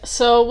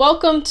So,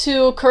 welcome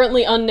to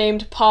Currently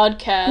Unnamed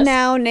Podcast.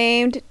 Now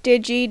named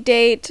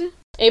DigiDate.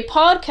 A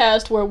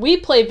podcast where we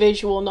play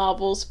visual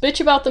novels, bitch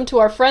about them to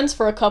our friends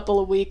for a couple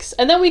of weeks,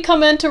 and then we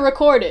come in to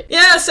record it.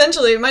 Yeah,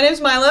 essentially. My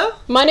name's Milo.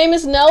 My name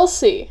is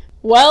Nelsie.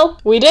 Well,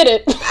 we did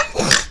it.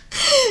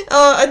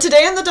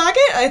 Today on the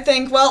docket, I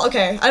think,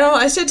 I don't know,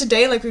 I said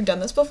today like we've done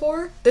this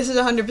before. This is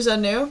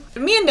 100% new.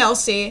 Me and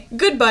Nelsie,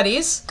 good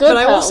buddies. Good But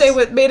I will pals. say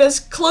what made us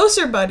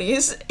closer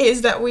buddies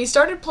is that we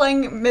started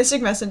playing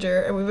Mystic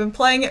Messenger, and we've been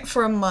playing it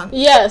for a month.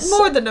 Yes.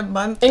 More than a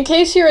month. In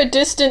case you're a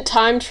distant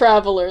time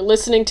traveler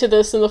listening to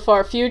this in the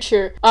far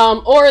future,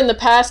 or in the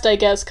past, I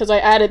guess, because I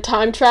added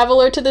time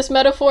traveler to this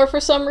metaphor for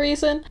some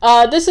reason,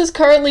 this is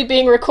currently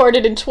being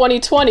recorded in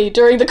 2020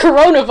 during the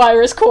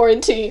coronavirus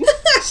quarantine.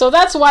 So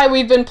that's why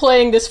we've been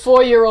playing this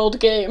 4-year-old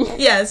game.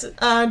 Yes.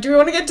 Do we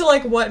want to get to,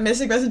 what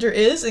Mystic Messenger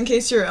is, in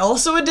case you're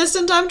also a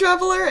distant time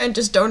traveler and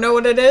just don't know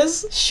what it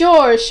is?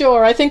 Sure.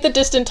 I think the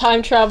distant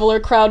time traveler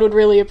crowd would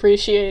really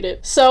appreciate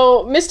it.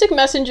 So, Mystic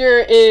Messenger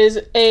is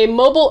a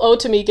mobile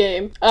Otami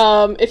game.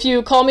 If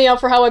you call me out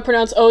for how I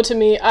pronounce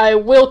Otami, I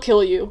will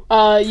kill you.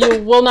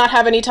 You will not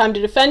have any time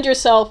to defend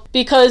yourself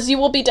because you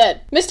will be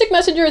dead. Mystic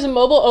Messenger is a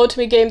mobile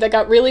Otami game that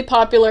got really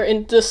popular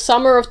in the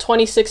summer of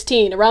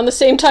 2016, around the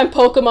same time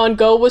Pokemon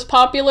Go was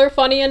popular,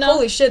 funny enough.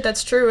 Holy shit,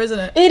 that's true, isn't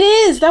it? It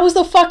is! That was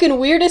the fucking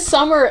weirdest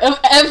summer of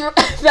ever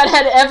that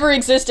had ever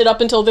existed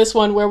up until this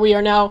one where we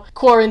are now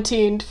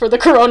quarantined for the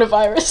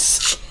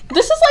coronavirus.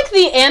 This is like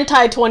the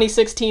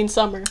anti-2016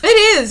 summer. It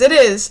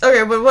is.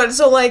 Okay, but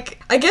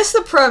I guess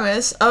the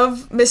premise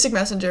of Mystic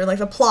Messenger,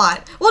 the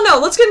plot. Well, no,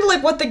 let's get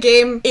into, what the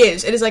game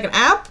is. It is like an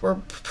app where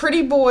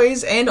pretty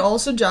boys and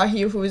also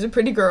Jahi, who is a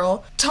pretty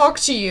girl, talk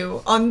to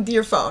you on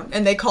your phone,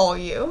 and they call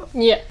you.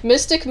 Yeah.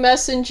 Mystic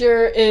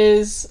Messenger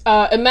is,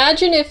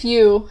 imagine if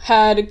you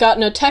had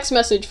gotten a text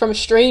message from a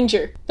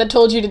stranger that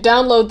told you to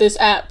download this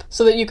app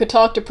so that you could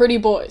talk to pretty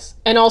boys,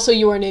 and also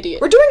you were an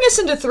idiot. We're doing this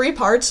into 3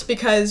 parts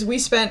because we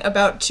spent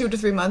about 2 to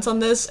 3 months on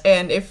this,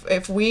 and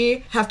if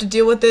we have to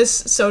deal with this,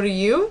 so do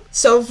you.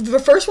 So the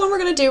first one we're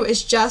gonna do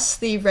is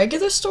just the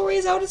regular story,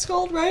 is that what it's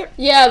called, right?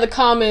 Yeah, the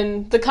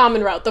common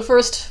route, the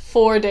first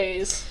 4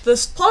 days. The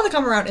plot of the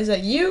common route is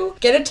that you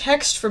get a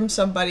text from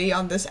somebody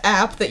on this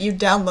app that you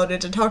downloaded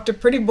to talk to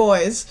pretty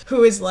boys,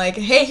 who is like,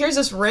 hey, here's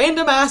this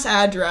random ass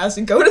address,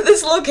 and go to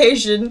this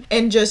location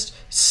and just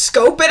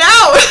scope it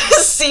out,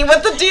 see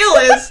what the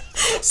deal is.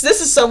 So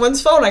this is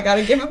someone's phone, I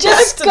gotta give it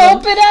Just back to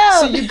them. scope it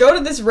out! So you go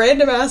to this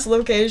random ass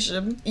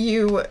location,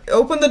 you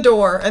open the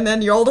door, and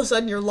then all of a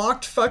sudden you're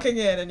locked fucking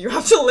in, and you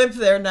have to live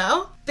there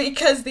now.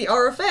 Because the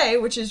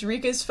RFA, which is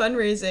Rika's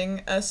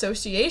fundraising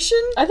association.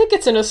 I think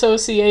it's an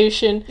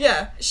association.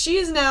 Yeah, she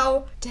is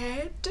now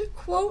dead,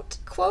 quote,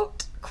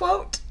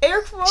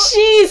 air quote.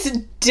 She's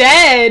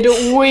dead,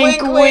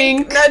 wink,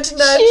 wink. Nudge,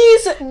 nudge.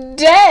 She's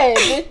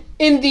dead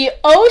in the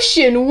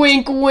ocean,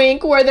 wink,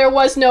 wink, where there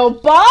was no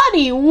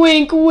body,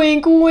 wink,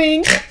 wink,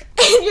 wink.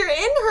 And you're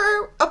in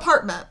her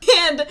apartment.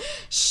 And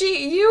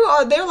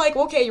they're like,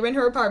 okay, you're in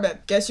her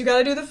apartment. Guess you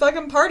gotta do the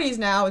fucking parties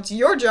now. It's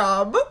your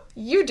job.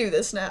 You do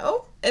this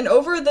now. And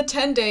over the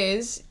 10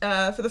 days,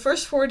 for the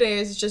first 4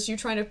 days, it's just you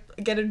trying to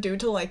get a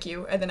dude to like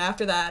you, and then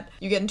after that,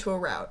 you get into a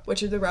route,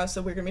 which are the routes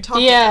that we're gonna be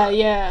talking about.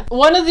 Yeah.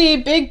 One of the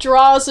big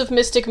draws of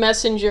Mystic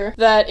Messenger,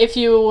 that if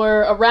you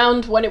were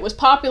around when it was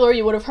popular,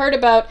 you would have heard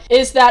about,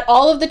 is that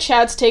all of the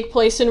chats take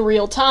place in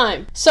real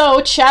time.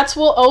 So, chats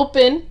will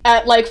open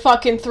at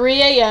fucking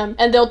 3 a.m.,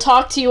 and they'll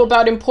talk to you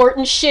about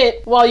important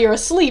shit while you're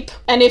asleep.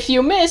 And if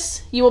you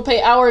miss, you will pay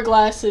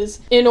hourglasses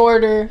in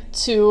order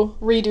to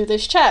redo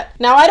this chat.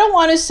 Now, I don't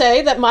want to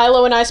say that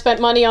Milo and I spent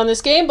money on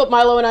this game, but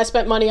Milo and I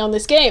spent money on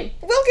this game.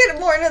 We'll get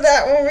more into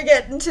that when we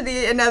get into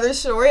another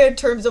story in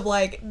terms of,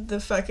 the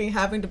fucking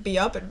having to be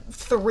up at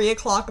 3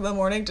 o'clock in the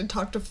morning to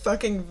talk to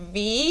fucking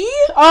V.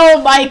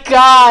 Oh my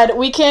god,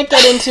 we can't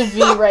get into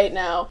V right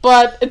now.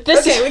 But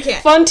this Okay, is we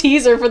can't. Fun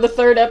teaser for the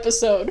 3rd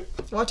episode.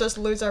 Watch us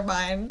lose our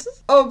minds.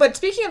 Oh, but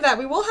speaking of that,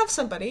 we will have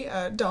somebody,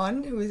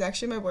 Dawn, who is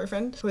actually my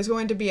boyfriend, who is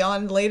going to be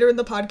on later in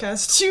the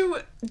podcast to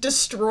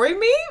destroy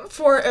me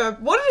for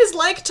what it is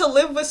like to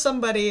live with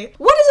somebody.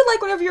 What is it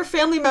like whenever your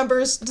family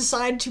members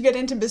decide to get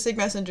into Mystic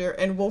Messenger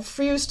and will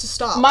refuse to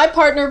stop? My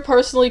partner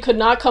personally could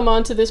not come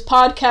onto this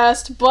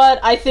podcast, but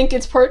I think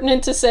it's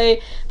pertinent to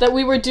say that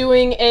we were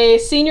doing a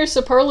senior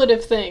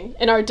superlative thing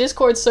in our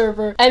Discord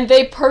server, and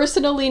they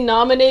personally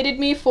nominated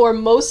me for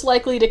most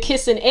likely to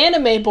kiss an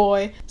anime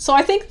boy, so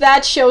I think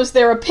that shows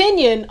their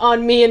opinion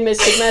on me and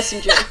Mystic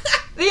Messenger.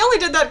 They only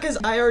did that because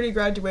I already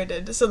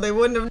graduated, so they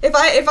wouldn't have...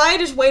 If I had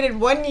just waited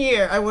 1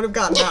 year, I would have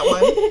gotten that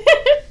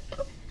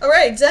one.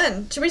 Alright,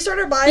 Zen, should we start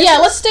our biases? Yeah,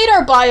 let's state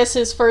our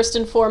biases first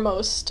and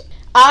foremost.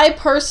 I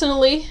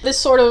personally, this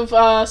sort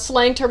of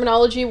slang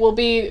terminology will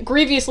be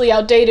grievously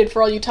outdated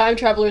for all you time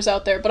travelers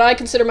out there, but I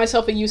consider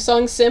myself a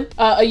Yusung simp,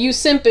 a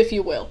U-simp if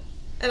you will.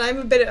 And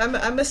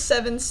I'm a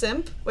 7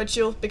 simp, which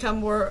you'll become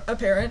more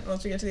apparent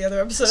once we get to the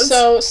other episodes.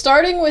 So,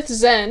 starting with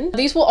Zen,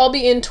 these will all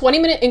be in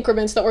 20-minute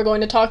increments that we're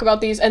going to talk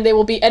about these, and they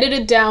will be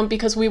edited down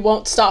because we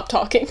won't stop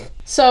talking.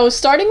 So,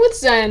 starting with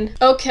Zen,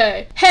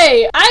 okay.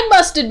 Hey, I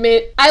must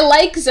admit, I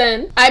like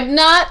Zen. I'm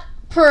not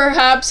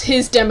perhaps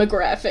his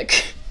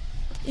demographic.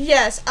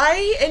 Yes,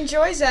 I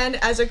enjoy Zen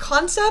as a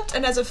concept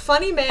and as a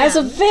funny man. As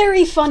a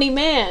very funny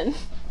man.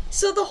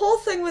 So the whole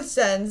thing with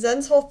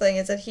Zen's whole thing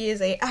is that he is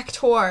a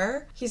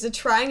actor. He's a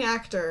trying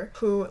actor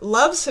who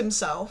loves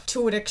himself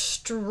to an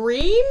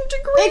extreme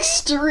degree.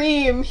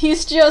 Extreme.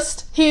 He's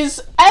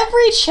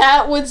every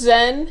chat with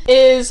Zen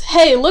is,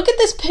 hey, look at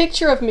this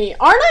picture of me.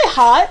 Aren't I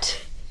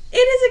hot? It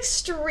is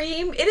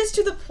extreme. It is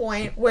to the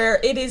point where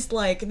it is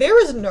like,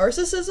 there is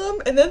narcissism,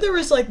 and then there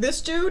is like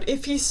this dude,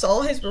 if he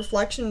saw his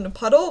reflection in a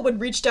puddle, would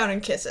reach down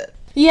and kiss it.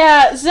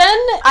 Yeah, Zen,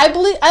 I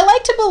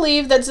like to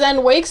believe that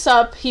Zen wakes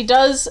up, he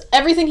does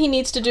everything he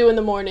needs to do in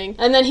the morning,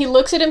 and then he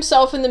looks at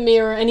himself in the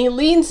mirror, and he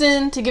leans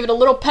in to give it a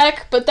little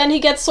peck, but then he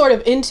gets sort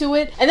of into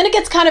it, and then it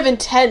gets kind of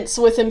intense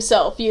with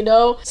himself, you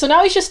know? So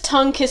now he's just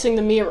tongue-kissing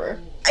the mirror.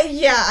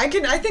 Yeah, I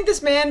think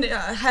this man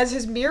has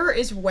his mirror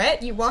is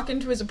wet. You walk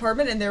into his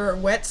apartment and there are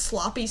wet,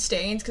 sloppy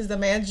stains because the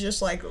man's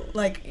just like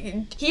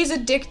he's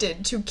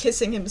addicted to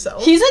kissing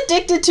himself. He's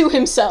addicted to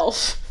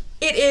himself.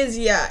 It is,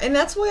 yeah, and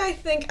that's why I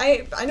think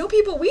I know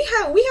people. We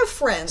have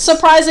friends.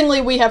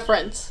 Surprisingly, we have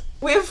friends.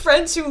 We have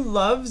friends who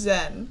love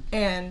Zen,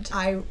 and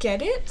I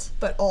get it,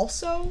 but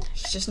also,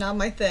 it's just not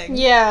my thing.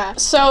 Yeah,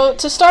 so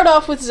to start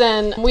off with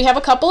Zen, we have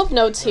a couple of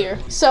notes here.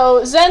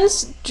 So,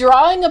 Zen's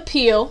drawing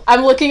appeal.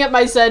 I'm looking at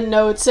my Zen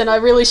notes, and I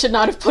really should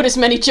not have put as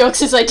many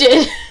jokes as I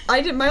did.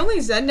 My only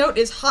Zen note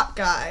is hot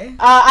guy.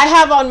 I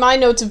have on my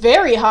notes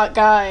very hot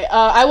guy.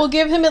 I will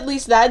give him at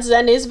least that.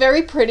 Zen is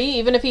very pretty,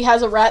 even if he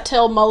has a rat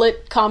tail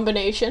mullet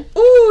combination.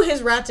 Ooh,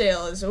 his rat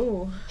tail is,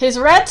 ooh. His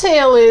rat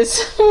tail is,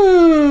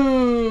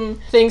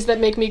 things that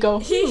make me go,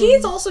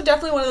 He's also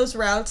definitely one of those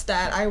routes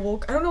that I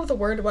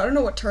don't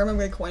know what term I'm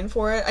going to coin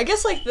for it. I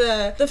guess like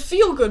the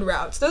feel-good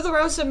routes. They're the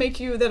routes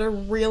that are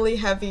really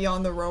heavy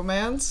on the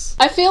romance.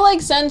 I feel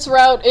like Zen's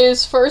route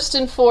is first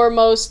and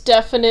foremost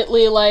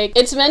definitely like,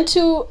 it's meant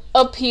to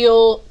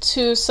appeal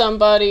to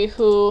somebody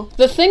who,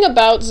 the thing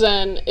about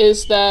Zen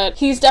is that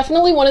he's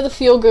definitely one of the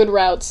feel-good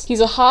routes. He's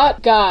a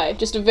hot guy,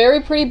 just a very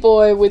pretty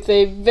boy with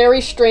a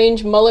very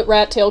strange mullet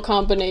rat tail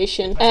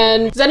combination.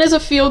 And Zen is a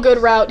feel-good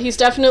route. He's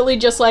definitely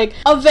just like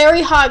a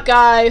very hot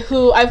guy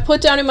who I've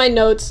put down in my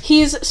notes.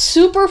 He's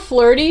super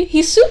flirty.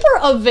 He's super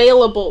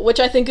available, which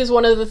I think is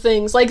one of the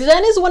things. Like,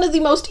 Zen is one of the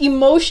most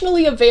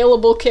emotionally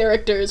available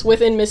characters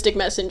within Mystic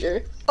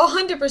Messenger.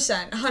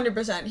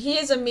 100%. He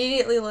is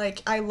immediately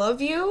like, I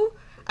love you.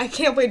 I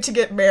can't wait to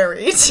get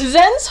married.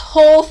 Zen's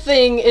whole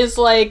thing is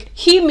like,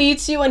 he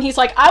meets you and he's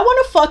like, I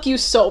want to fuck you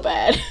so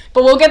bad.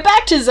 But we'll get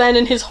back to Zen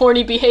and his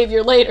horny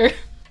behavior later.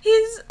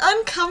 His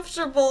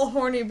uncomfortable,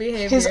 horny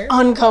behavior. His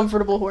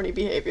uncomfortable, horny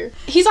behavior.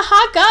 He's a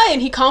hot guy,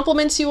 and he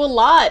compliments you a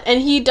lot,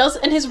 and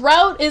his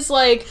route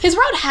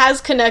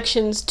has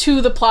connections to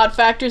the plot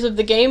factors of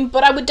the game,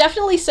 but I would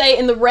definitely say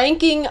in the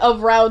ranking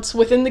of routes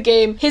within the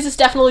game, his is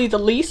definitely the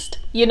least.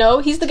 You know,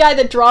 he's the guy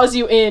that draws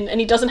you in, and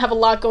he doesn't have a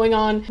lot going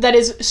on that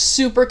is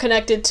super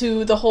connected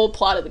to the whole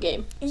plot of the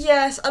game.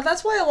 Yes,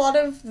 that's why a lot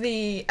of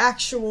the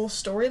actual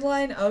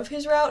storyline of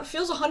his route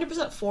feels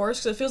 100%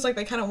 forced, because it feels like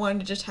they kind of wanted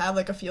to just have,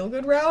 like, a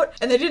feel-good route,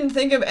 and they didn't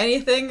think of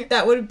anything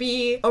that would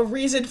be a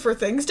reason for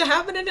things to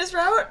happen in his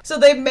route, so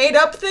they made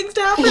up things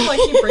to happen,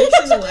 like he breaks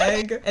his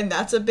leg, and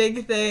that's a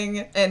big thing,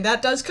 and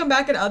that does come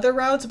back in other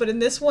routes, but in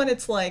this one,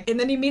 it's like, and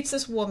then he meets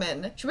this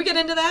woman. Should we get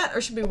into that,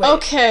 or should we wait?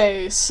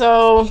 Okay,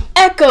 so,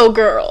 Echo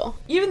Girl.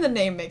 Even the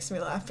name makes me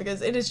laugh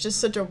because it is just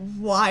such a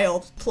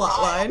wild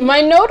plotline. My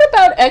note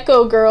about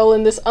Echo Girl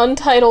in this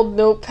untitled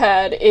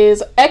notepad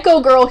is Echo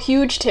Girl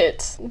huge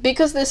tits,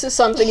 because this is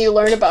something you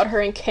learn about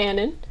her in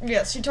canon.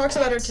 Yes, she talks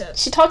about her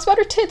tits. She talks about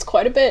her tits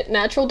quite a bit.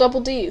 Natural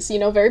double Ds,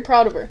 very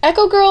proud of her.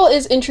 Echo Girl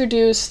is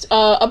introduced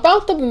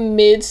about the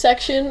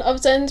mid-section of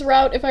Zen's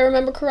route, if I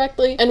remember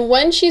correctly. And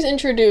when she's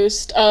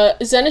introduced,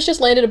 Zen has just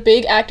landed a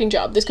big acting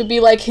job. This could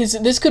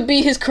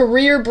be his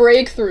career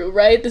breakthrough,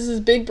 right? This is his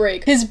big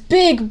break. His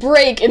big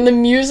break in the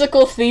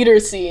musical theater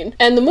scene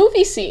and the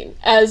movie scene,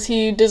 as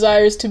he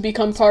desires to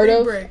become part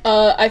of,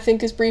 I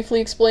think is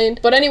briefly explained.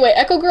 But anyway,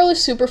 Echo Girl is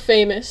super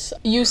famous.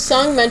 Yu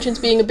Sung mentions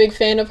being a big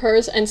fan of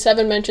hers, and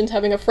Seven mentions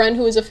having a friend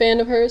who is a fan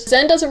of hers.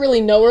 Zen doesn't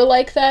really know her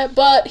like that,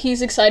 but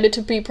he's excited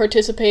to be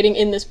participating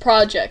in this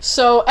project.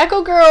 So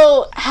Echo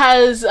Girl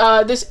has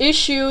this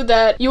issue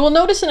that you will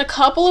notice in a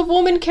couple of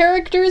woman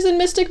characters in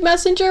Mystic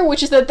Messenger,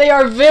 which is that they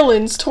are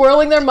villains,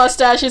 twirling their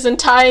mustaches and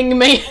tying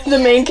the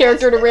main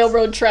character to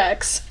railroad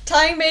tracks.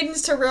 Tying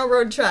maidens to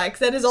railroad tracks.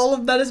 That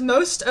is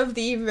most of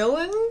the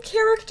villain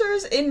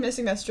characters in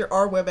Missing Messenger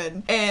are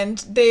women. And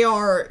they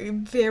are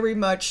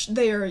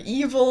they are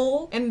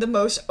evil in the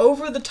most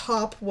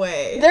over-the-top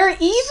way. They're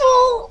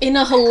evil in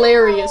a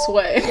hilarious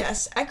way.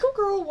 Yes, Echo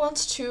Girl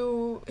wants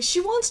to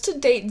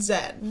date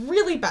Zen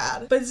really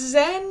bad. But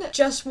Zen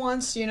just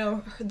wants,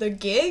 the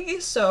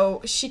gig,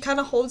 so she kind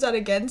of holds out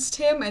against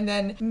him and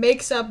then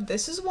makes up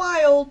this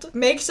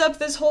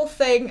whole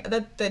thing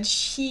that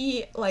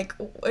she,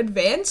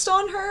 advanced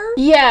on her.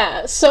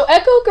 Yeah, so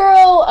Echo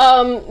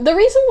Girl, the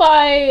reason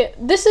why,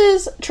 this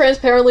is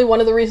transparently one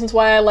of the reasons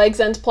why I like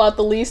Zen's plot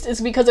the least, is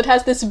because it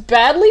has this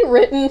badly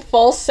written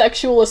false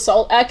sexual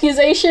assault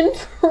accusation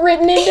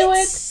written into it.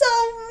 It's so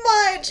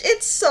much.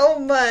 It's so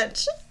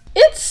much.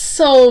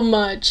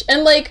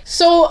 And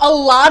so a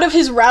lot of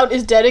his route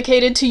is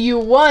dedicated to you,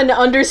 one,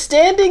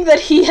 understanding that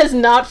he has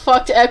not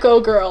fucked Echo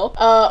Girl,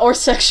 or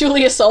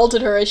sexually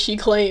assaulted her as she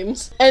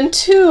claims. And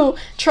two,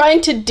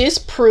 trying to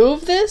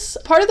disprove this.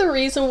 Part of the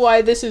reason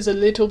why this is a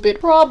little bit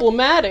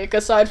problematic,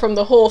 aside from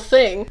the whole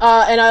thing,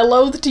 and I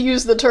loathe to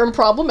use the term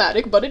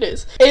problematic, but it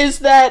is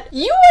that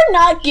you are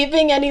not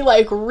giving any,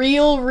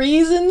 real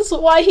reasons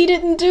why he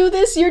didn't do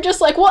this. You're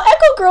just well,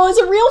 Echo Girl is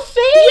a real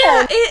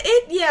fan!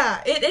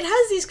 It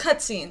has these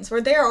cutscenes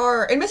where there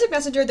are, in Mystic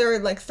Messenger, there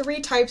are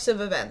 3 types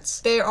of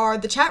events. There are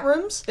the chat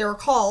rooms, there are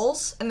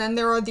calls, and then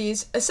there are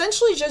these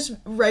essentially just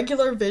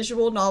regular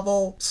visual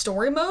novel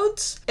story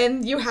modes.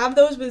 And you have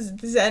those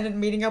with Zen and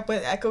meeting up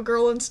with Echo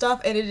Girl and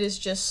stuff, and it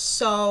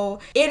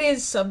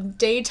is some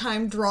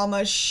daytime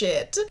drama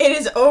shit. It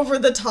is over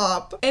the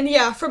top. And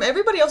yeah, from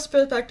everybody else's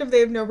perspective, they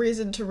have no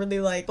reason to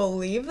really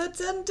believe that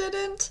Zen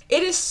didn't.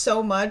 It is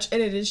so much,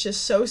 and it is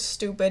just so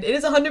stupid. It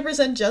is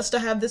 100% just to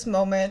have this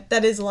moment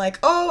that is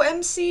oh,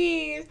 MC,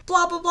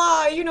 blah blah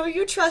blah,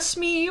 you trust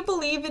me, you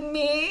believe in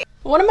me.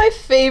 One of my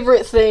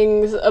favorite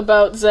things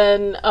about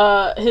Zen,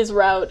 his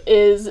route,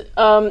 is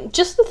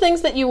just the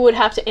things that you would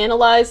have to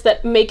analyze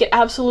that make it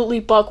absolutely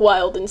buck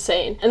wild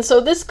insane. And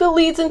so this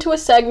leads into a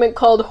segment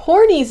called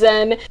Horny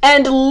Zen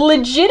and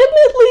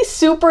Legitimately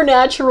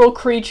Supernatural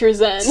Creature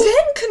Zen.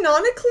 Zen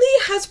canonically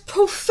has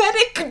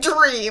prophetic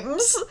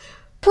dreams.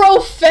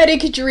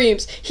 Prophetic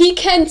dreams. He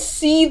can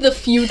see the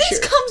future. This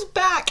comes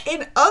back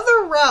in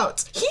other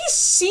routes. He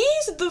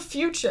sees the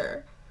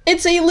future.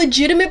 It's a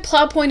legitimate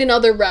plot point in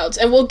other routes,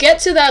 and we'll get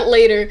to that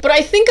later, but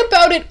I think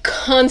about it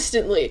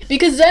constantly,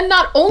 because Zen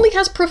not only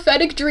has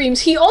prophetic dreams,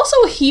 he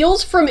also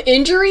heals from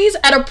injuries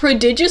at a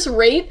prodigious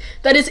rate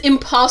that is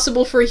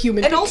impossible for a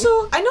human being. And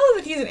also, I know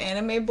that he's an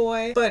anime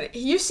boy, but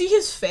you see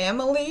his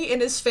family,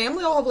 and his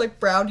family all have,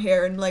 brown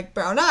hair and,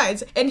 brown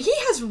eyes, and he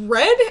has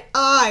red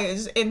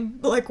eyes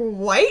and,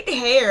 white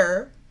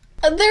hair.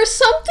 There's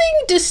something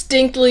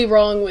distinctly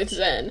wrong with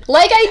Zen.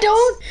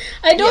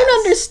 I don't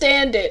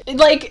understand it.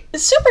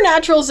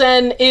 Supernatural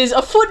Zen is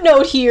a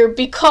footnote here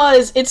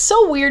because it's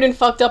so weird and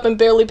fucked up and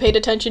barely paid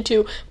attention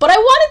to, but I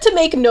wanted to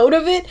make note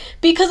of it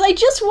because I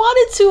just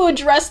wanted to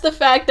address the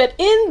fact that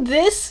in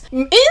this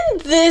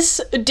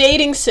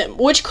dating sim,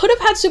 which could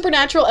have had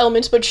supernatural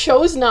elements but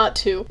chose not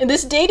to, in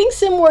this dating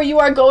sim where you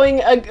are going,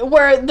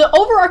 where the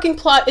overarching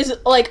plot is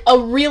a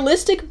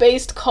realistic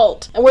based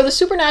cult, and where the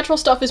supernatural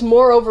stuff is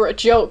moreover a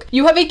joke,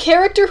 you have a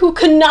character who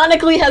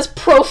canonically has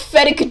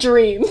prophetic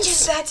dreams.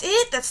 Yes, that's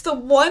it. That's the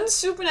one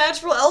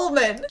supernatural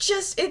element.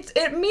 Just,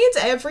 it means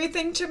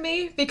everything to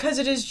me because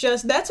it is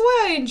just, that's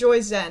why I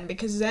enjoy Zen,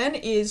 because Zen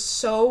is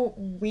so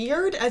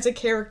weird as a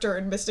character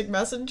in Mystic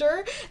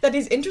Messenger that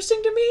he's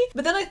interesting to me,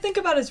 but then I think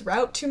about his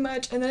route too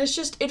much, and then it's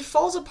just, it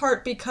falls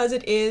apart because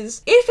it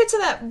fits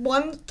in that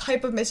one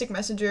type of Mystic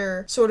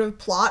Messenger sort of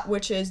plot,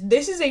 which is,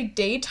 this is a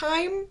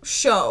daytime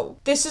show.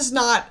 This is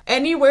not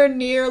anywhere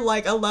near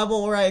a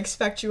level where I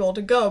expect you all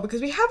to go,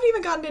 because we haven't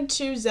even gotten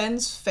into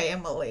Zen's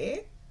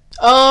family.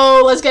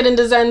 Oh, let's get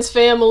into Zen's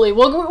family.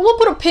 We'll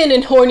put a pin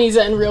in Horny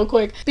Zen real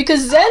quick,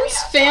 because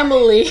Zen's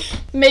family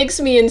makes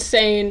me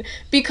insane,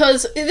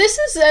 because this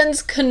is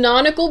Zen's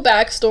canonical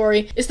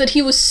backstory, is that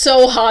he was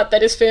so hot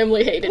that his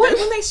family hated him.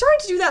 When they started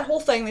to do that whole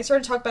thing, they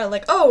started to talk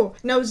about oh,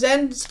 no,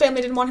 Zen's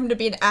family didn't want him to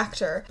be an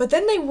actor, but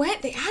then they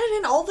added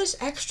in all this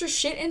extra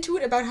shit into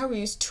it about how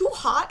he's too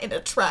hot and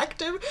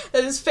attractive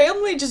that his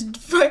family just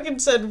fucking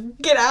said,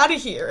 get out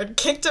of here, and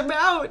kicked him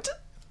out.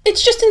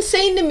 It's just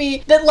insane to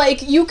me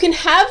that, you can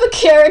have a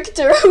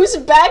character whose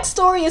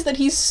backstory is that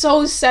he's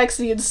so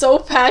sexy and so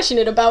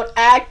passionate about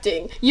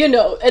acting,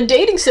 a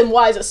dating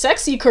sim-wise, a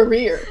sexy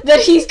career,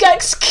 that he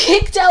got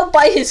kicked out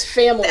by his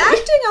family. The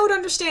acting, I would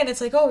understand.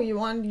 It's oh, you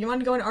want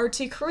to go an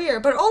artsy career,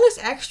 but all this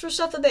extra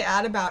stuff that they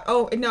add about,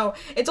 oh, no,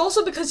 it's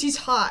also because he's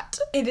hot.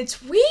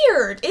 It's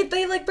weird.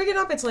 They, bring it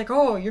up, it's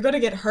oh, you're gonna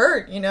get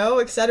hurt,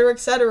 etc.,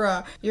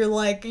 etc.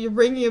 You're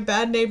bringing a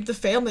bad name to the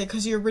family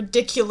because you're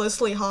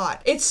ridiculously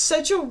hot. It's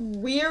such a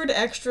weird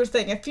extra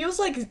thing. It feels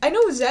I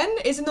know Zen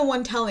isn't the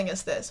one telling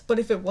us this, but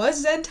if it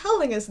was Zen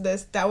telling us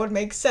this, that would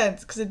make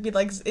sense, because it'd be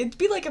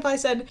like if I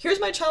said, here's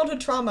my childhood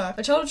trauma.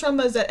 My childhood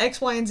trauma is that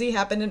X, Y, and Z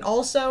happened, and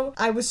also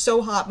I was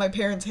so hot my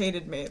parents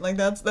hated me.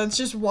 That's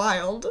just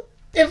wild.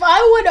 If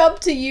I went up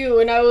to you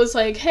and I was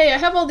like, hey, I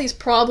have all these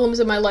problems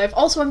in my life.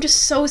 Also, I'm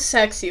just so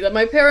sexy that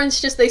my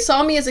parents they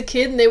saw me as a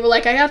kid and they were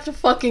like, I have to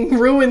fucking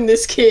ruin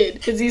this kid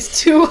because he's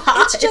too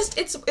hot.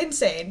 It's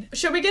insane.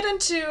 Should we get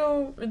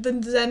into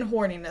the Zen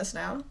horniness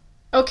now?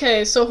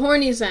 Okay, so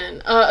horny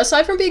Zen.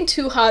 Aside from being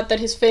too hot that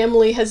his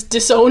family has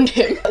disowned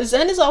him,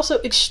 Zen is also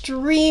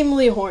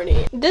extremely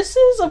horny. This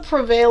is a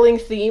prevailing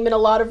theme in a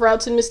lot of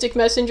routes in Mystic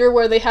Messenger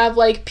where they have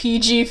like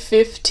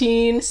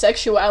PG-15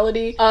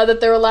 sexuality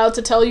that they're allowed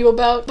to tell you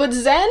about. But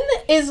Zen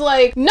is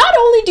like, not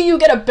only do you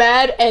get a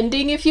bad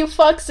ending if you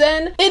fuck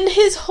Zen, in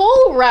his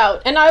whole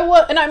route, and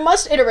I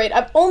must iterate,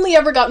 I've only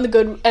ever gotten the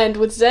good end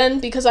with Zen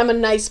because I'm a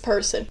nice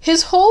person.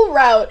 His whole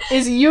route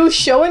is you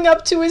showing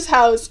up to his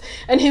house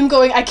and him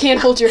going, I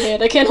can't hold your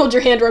hand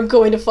or I'm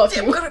going to fuck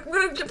you. I'm gonna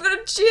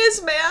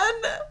jizz, man.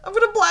 I'm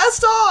gonna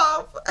blast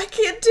off. I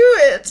can't do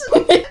it.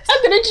 I'm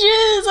gonna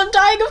jizz. I'm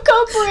dying of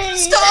cupping.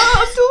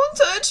 Stop! Don't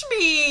touch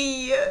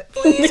me.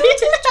 Please don't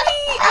touch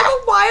me. I'm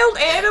a wild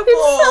animal.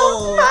 It's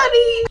so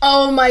funny.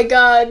 Oh my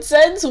god,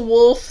 Zen's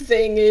wolf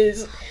thing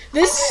is...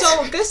 We'll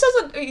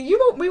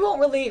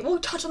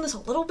touch on this a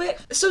little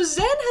bit. So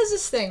Zen has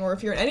this thing where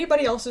if you're in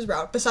anybody else's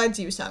route besides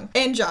Yusung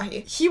and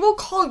Jahi, he will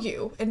call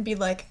you and be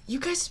like, you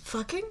guys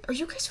fucking? Are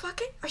you guys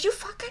fucking? Are you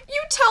fucking?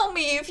 You tell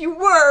me if you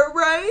were,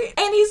 right?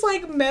 And he's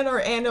like, men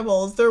are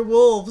animals, they're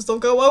wolves, they'll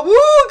go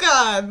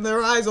awooga and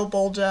their eyes will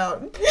bulge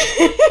out.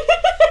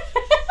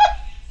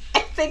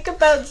 Think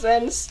about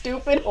Zen's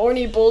stupid,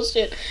 horny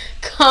bullshit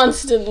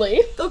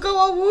constantly. They'll go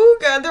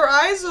awooga, their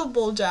eyes will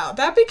bulge out.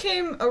 That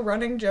became a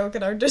running joke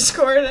in our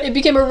Discord. It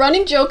became a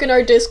running joke in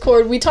our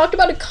Discord. We talked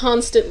about it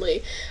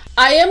constantly.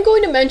 I am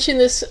going to mention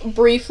this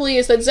briefly,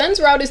 is that Zen's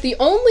route is the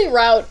only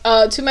route,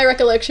 to my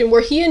recollection,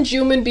 where he and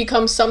Jumin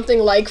become something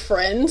like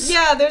friends.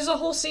 Yeah, there's a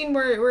whole scene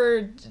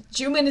where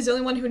Jumin is the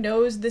only one who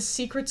knows this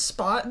secret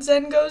spot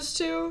Zen goes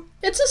to.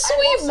 It's a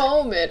sweet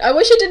moment. I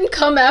wish it didn't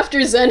come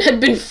after Zen had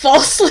been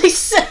falsely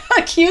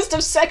accused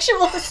of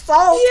sexual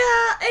assault.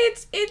 Yeah,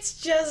 it's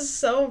just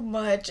so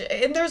much.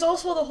 And there's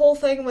also the whole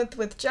thing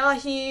with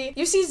Jahi.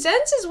 You see,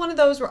 Zen's is one of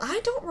those where I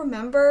don't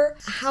remember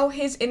how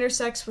his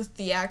intersects with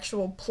the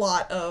actual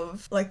plot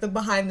of like the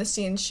behind the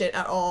scenes shit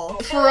at all.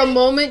 For a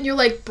moment,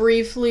 you're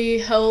briefly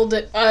held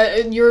at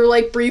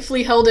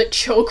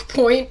choke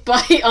point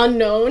by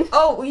Unknown.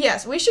 Oh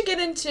yes, we should get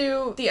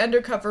into the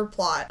undercover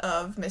plot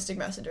of Mystic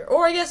Messenger,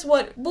 or I guess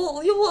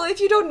if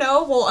you don't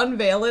know, we'll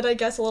unveil it, I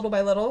guess, little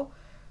by little.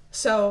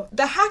 So,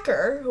 the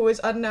hacker, who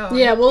is unknown,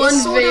 we'll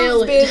is unveil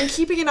sort of it. been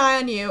keeping an eye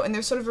on you, and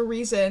there's sort of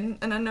an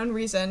unknown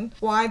reason,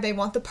 why they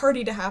want the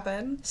party to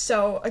happen.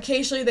 So,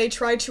 occasionally they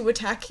try to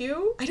attack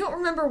you. I don't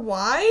remember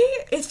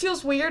why. It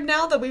feels weird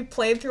now that we've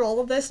played through all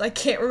of this, I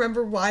can't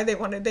remember why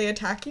they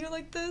attack you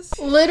like this.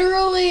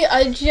 Literally,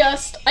 I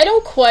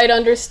don't quite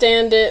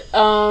understand it.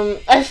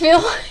 I feel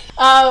like...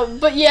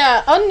 but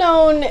yeah,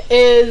 Unknown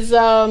is,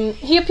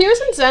 he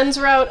appears in Zen's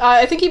route.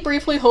 I think he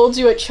briefly holds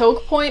you at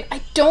choke point.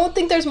 I don't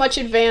think there's much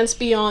advance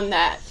beyond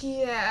that.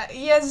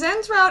 Yeah,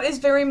 Zen's route is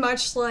very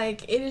much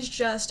like, it is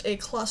just a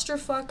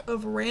clusterfuck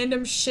of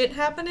random shit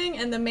happening,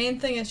 and the main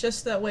thing is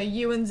just that way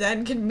you and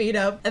Zen can meet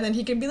up, and then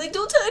he can be like,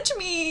 don't touch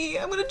me,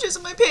 I'm gonna jizz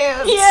in my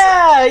pants.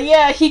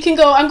 Yeah, he can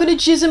go, I'm gonna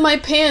jizz in my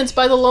pants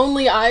by the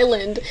Lonely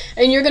Island,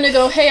 and you're gonna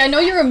go, hey, I know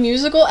you're a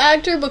musical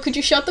actor, but could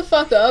you shut the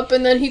fuck up?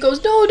 And then he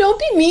goes, no, don't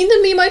be mean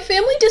to me, my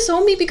family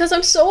disowned me because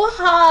I'm so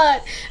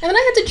hot, and then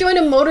I had to join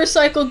a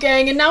motorcycle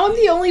gang, and now I'm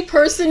the only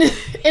person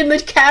in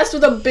the cast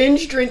with a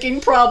binge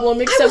drinking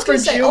problem, except for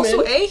Jumin.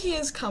 Also, he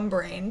is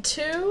cumbrain.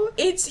 2,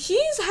 he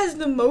has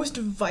the most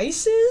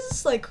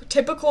vices, like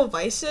typical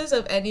vices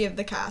of any of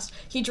the cast.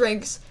 He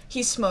drinks,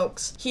 he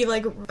smokes, he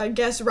I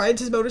guess rides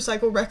his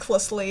motorcycle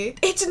recklessly.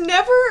 It's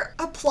never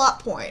a plot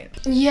point.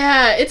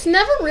 Yeah, it's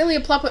never really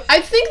a plot point.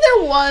 I think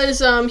there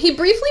was, he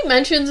briefly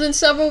mentions in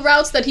several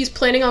routes that he's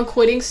planning on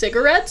quitting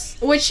cigarettes,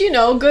 which,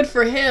 good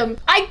for him.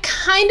 I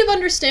kind of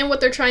understand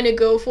what they're trying to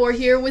go for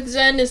here with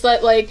Zen, is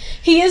that,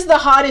 he is the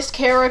hottest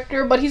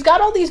character, but he's got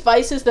all these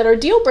vices that are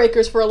deal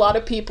breakers for a lot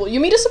of people. You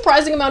meet a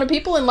surprising amount of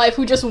people in life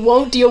who just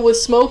won't deal with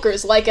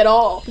smokers, at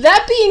all.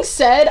 That being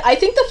said, I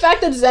think the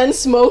fact that Zen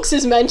smokes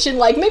is mentioned,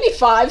 maybe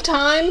 5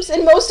 times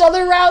in most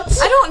other routes. It's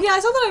not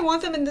that I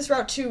want them in this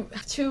route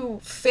to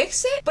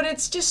fix it, but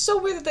it's just so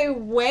weird that they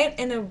went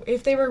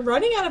if they were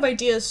running out of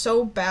ideas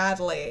so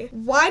badly,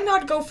 why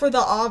not go for the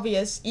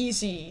obvious,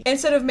 easy,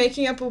 instead of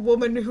making up a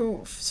woman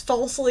who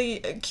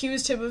falsely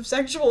accused him of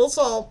sexual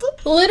assault?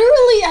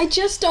 Literally, I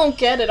just don't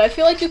get it. I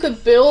feel like you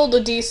could build a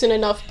decent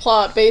enough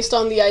plot based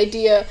on the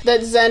idea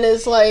that Zen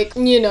is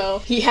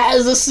he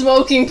has a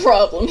smoking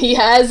problem, he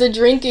has a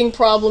drinking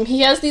problem, he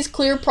has these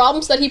clear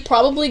problems that he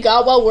probably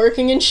got while while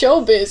working in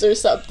showbiz or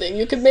something.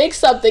 You could make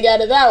something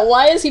out of that.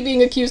 Why is he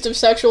being accused of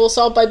sexual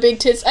assault by Big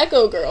Tits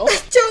Echo Girl?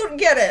 Don't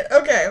get it.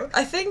 Okay.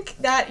 I think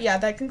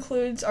that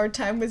concludes our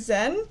time with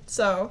Zen.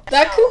 So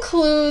that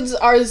concludes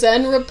our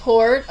Zen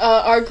report.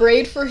 Our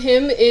grade for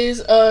him is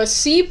a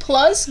C+.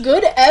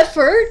 Good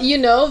effort. You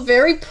know,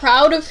 very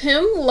proud of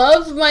him.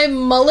 Love my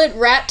mullet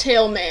rat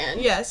tail man.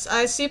 Yes,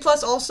 C+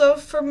 also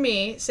for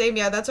me. Same,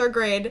 that's our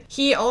grade.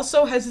 He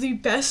also has the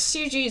best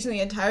CGs in the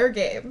entire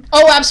game.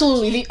 Oh,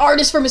 absolutely. The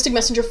artist for Mystic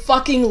Messenger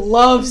fucking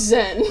loves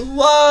Zen.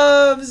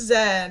 Love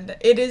Zen.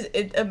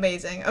 It's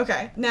amazing.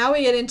 Okay, now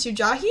we get into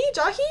Jahi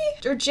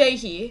or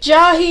Jahi?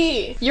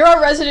 Jahi. You're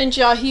our resident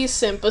Jahi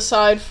simp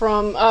aside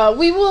from,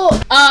 we will,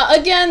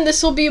 again,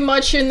 this will be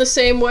much in the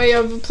same way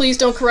of please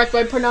don't correct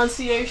my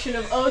pronunciation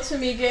of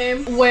Otami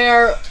game,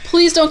 where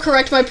please don't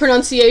correct my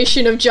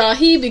pronunciation of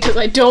Jahi because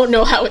I don't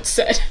know how it's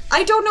said.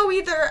 I don't know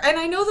either, and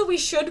I know that we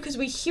should because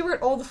we hear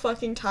it all the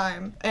fucking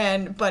time,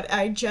 but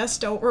I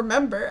just don't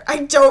remember.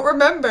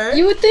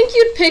 You would think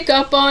you'd pick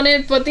up on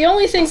it, but the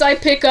only things I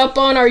pick up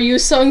on are you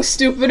sung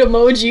stupid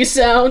emoji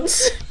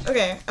sounds.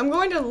 Okay, I'm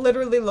going to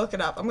literally look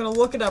it up. I'm going to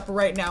look it up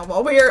right now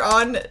while we are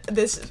on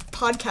this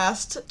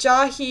podcast.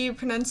 Jahi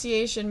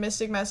pronunciation,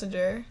 Mystic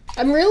Messenger.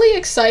 I'm really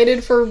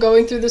excited for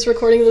going through this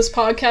recording of this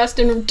podcast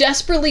and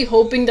desperately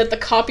hoping that the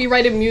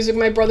copyrighted music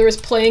my brother is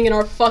playing in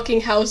our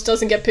fucking house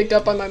doesn't get picked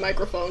up on my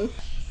microphone.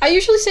 I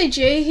usually say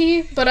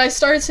Jahi, but I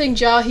started saying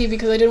Jahi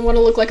because I didn't want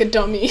to look like a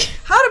dummy.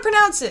 How to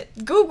pronounce it?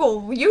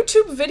 Google,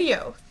 YouTube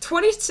video,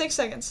 26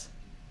 seconds.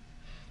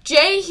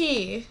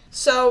 Jahi.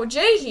 So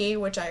Jahi,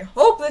 which I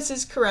hope this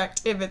is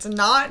correct. If it's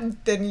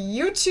not, then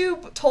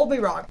YouTube told me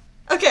wrong.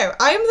 Okay,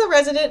 I am the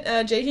resident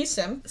Jahi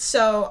simp,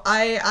 so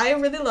I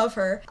really love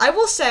her. I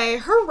will say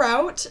her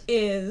route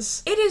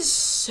is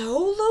so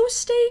low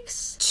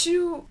stakes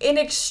to an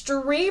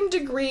extreme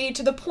degree,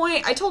 to the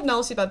point, I told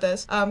Nelsie about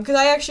this, because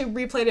I actually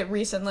replayed it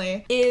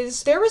recently,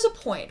 is there is a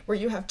point where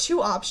you have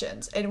two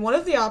options, and one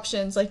of the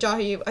options, like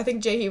I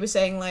think Jahi was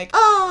saying like,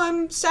 oh,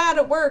 I'm sad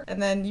at work, and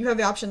then you have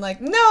the option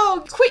like,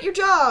 no, quit your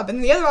job,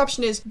 and the other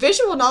option is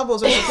visual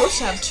novels are supposed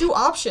to have two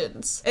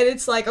options, and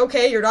it's like,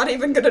 okay, you're not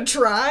even gonna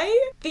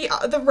try?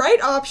 The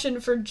right option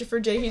for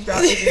Jahi's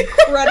route is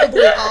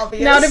incredibly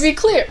obvious. Now, to be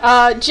clear,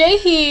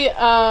 Jahi,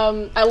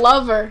 I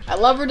love her. I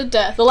love her to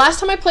death. The last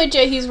time I played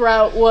Jahi's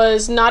route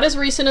was not as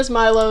recent as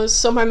Milo's,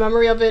 so my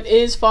memory of it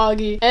is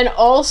foggy. And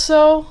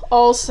also,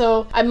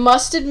 I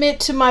must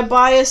admit to my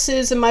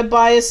biases, and my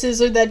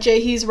biases are that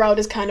Jahi's route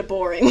is kind of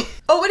boring.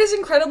 Oh, it is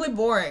incredibly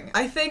boring.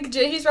 I think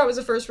Jahi's route was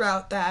the first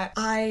route that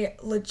I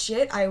would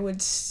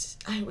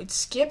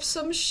skip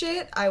some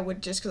shit. I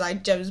would just because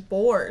I was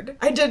bored.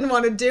 I didn't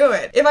want to do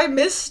it. If I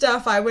missed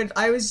stuff, I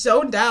was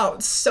zoned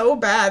out so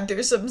bad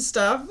through some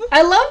stuff.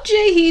 I love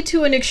Jahi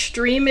to an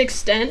extreme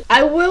extent.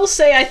 I will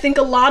say I think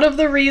a lot of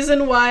the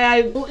reason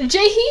why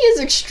Jahi is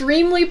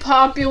extremely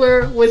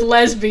popular with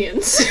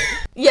lesbians.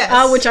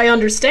 Yes. Which I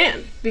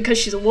understand, because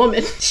she's a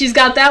woman. She's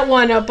got that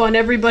one up on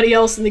everybody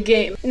else in the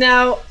game.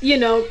 Now, you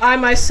know,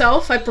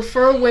 I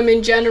prefer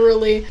women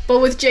generally, but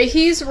with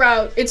Jahi's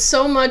route, it's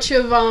so much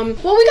of,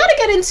 well, we gotta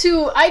get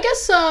into, I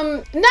guess,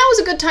 now is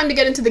a good time to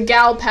get into the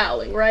gal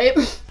palling, right?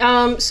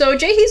 So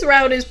Jahi's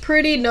route is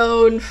pretty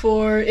known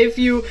for, if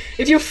you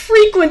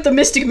frequent the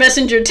Mystic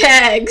Messenger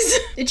tags,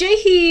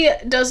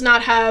 Jahi does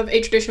not have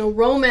a traditional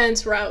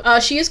romance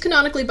route. She is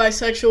canonically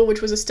bisexual,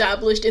 which was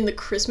established in the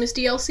Christmas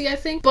DLC, I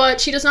think, but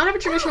she does not have a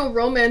traditional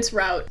romance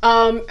route.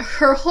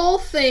 Her whole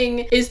thing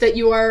is that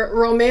you are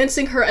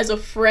romancing her as a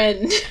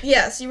friend.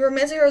 Yes, you're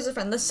romancing her as a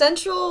friend. The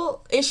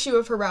central issue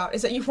of her route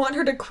is that you want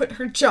her to quit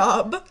her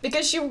job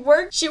because she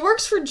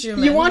works for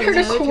Juman. You want her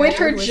to quit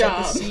her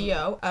job. Like the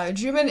CEO.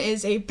 Juman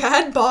is a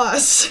bad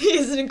boss. He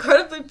is an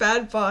incredibly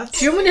bad boss.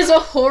 Juman is a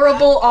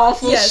horrible,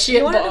 awful shit boss. Yes,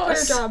 you want her to quit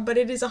her job, but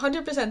it is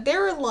 100%.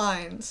 There are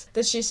lines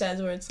that she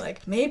says where it's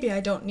like, maybe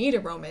I don't need a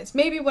romance.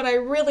 Maybe what I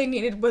really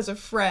needed was a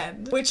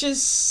friend, which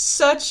is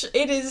such.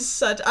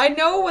 I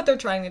know what they're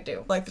trying to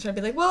do. Like, they're trying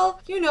to be like,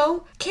 well, you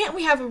know, can't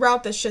we have a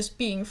route that's just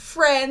being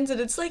friends? And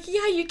it's like,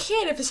 yeah, you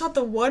can if it's not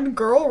the one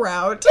girl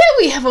route. Can't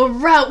we have a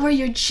route where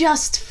you're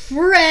just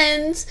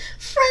friends?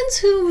 Friends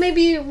who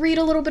maybe read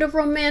a little bit of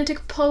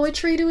romantic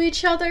poetry to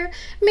each other.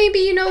 Maybe,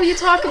 you know, you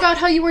talk about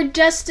how you were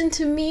destined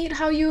to meet,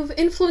 how you've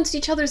influenced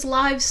each other's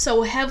lives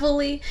so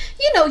heavily.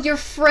 You know, you're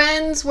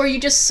friends where you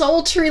just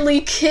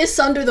sultrily kiss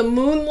under the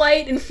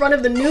moonlight in front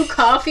of the new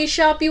coffee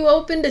shop you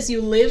opened as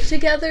you live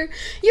together.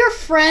 You're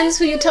friends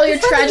who you tell your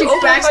tragic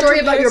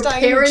backstory about your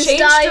parents dying. You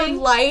changed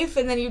your life,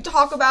 and then you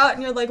talk about,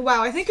 and you're like,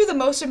 wow, I think you're the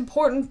most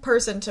important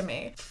person to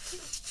me.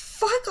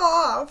 Fuck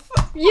off.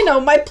 You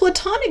know, my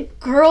platonic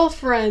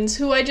girlfriends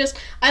who I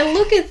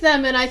look at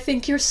them and I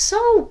think you're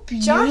so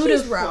beautiful.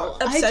 Jahi's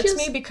route upsets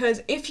me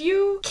because if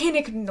you can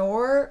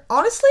ignore,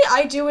 honestly,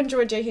 I do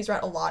enjoy Jahi's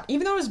route a lot.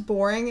 Even though it was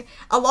boring,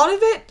 a lot of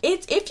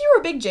if you're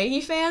a big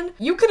Jahi fan,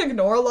 you can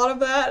ignore a lot of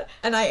that,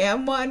 and I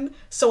am one,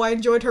 so I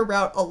enjoyed her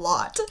route a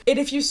lot. And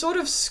if you sort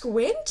of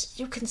squint,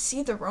 you can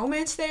see the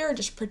romance there and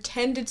just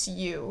pretend it's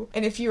you.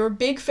 And if you're a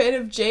big fan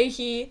of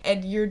Jahi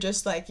and you're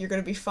just like, you're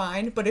gonna be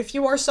fine, but if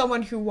you are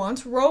someone who wants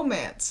wants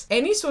romance,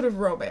 any sort of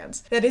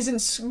romance that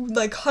isn't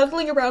like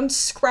huddling around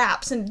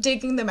scraps and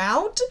digging them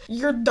out,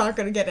 you're not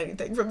gonna get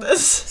anything from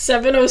this.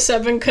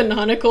 707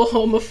 canonical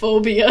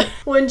homophobia.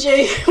 When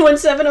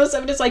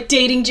 707 is like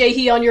dating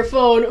Jae-hee on your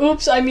phone,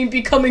 oops, I mean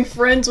becoming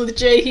friends with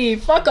Jae-hee.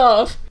 Fuck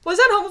off. Was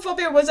that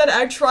homophobia or was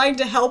that trying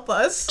to help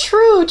us?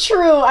 True.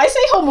 I say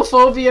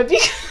homophobia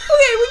because...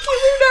 Okay,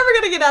 we're never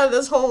gonna get out of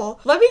this hole.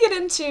 Let me get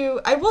into...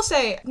 I will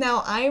say,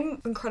 now,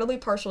 I'm incredibly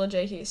partial to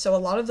Jae-hee, so a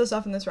lot of the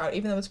stuff in this route,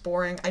 even though it's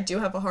boring, I do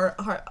have a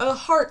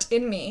heart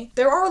in me.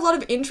 There are a lot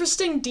of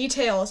interesting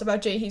details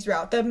about Jae-hee's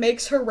route that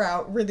makes her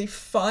route really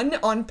fun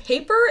on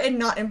paper and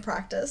not in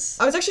practice.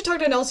 I was actually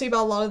talking to Nelsie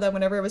about a lot of them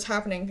whenever it was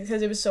happening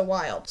because it was so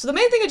wild. So the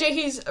main thing of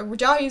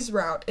Jae-hee's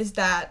route is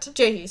that...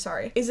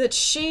 is that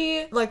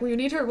she, like, when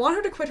you want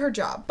her to quit her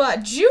job. But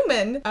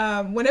Jumin,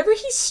 whenever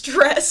he's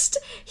stressed,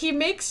 he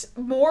makes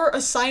more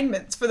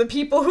assignments for the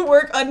people who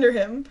work under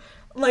him.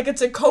 Like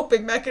it's a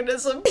coping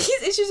mechanism.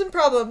 His issues and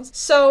problems.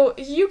 So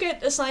you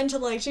get assigned to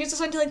she gets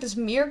assigned to this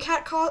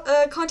meerkat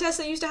contest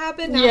that used to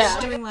happen. Now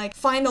she's doing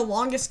find the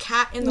longest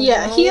cat in the world.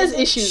 Yeah, he has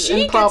issues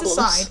and problems. She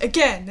gets assigned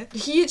again.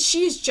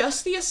 She's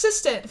just the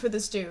assistant for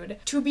this dude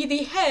to be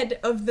the head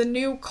of the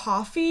new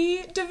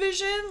coffee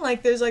division.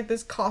 Like there's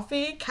this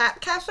coffee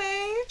cat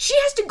cafe. She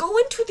has to go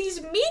into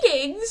these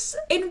meetings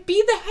and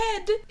be the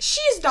head.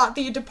 She's not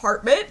the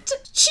department.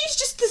 She's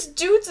just this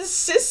dude's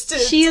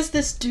assistant. She is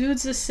this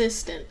dude's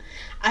assistant.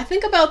 I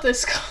think about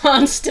this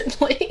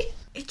constantly.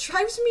 It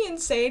drives me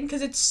insane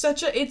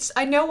because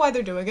I know why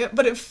they're doing it,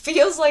 but it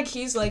feels like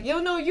he's like, yo,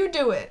 no, you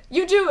do it.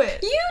 You do it.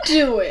 You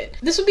do it.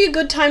 This would be a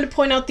good time to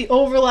point out the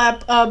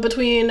overlap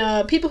between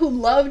people who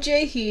love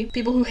Jae-hee,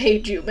 people who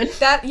hate Jumin.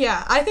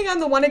 I think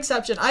I'm the one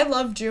exception. I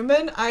love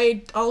Jumin.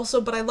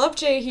 But I love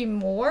Jae-hee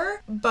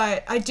more,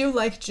 but I do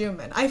like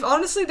Jumin.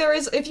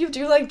 If you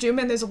do like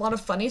Jumin, there's a lot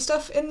of funny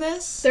stuff in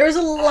this. There's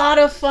a lot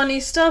of funny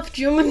stuff.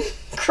 Jumin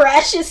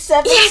crashes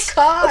Seven's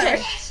car.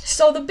 Okay.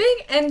 So the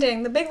big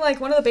ending,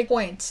 one of the big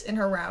points in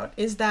her route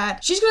is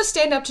that she's gonna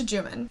stand up to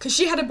Jumin because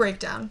she had a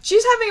breakdown.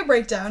 She's having a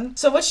breakdown.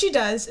 So what she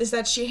does is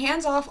that she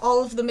hands off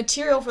all of the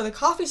material for the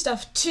coffee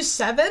stuff to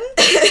Seven,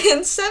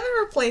 and Seven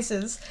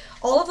replaces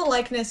all of the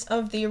likeness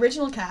of the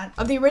original cat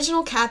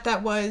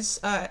that was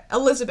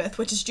Elizabeth,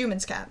 which is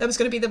Jumin's cat. That was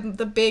going to be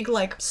the big,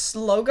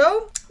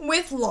 logo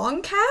with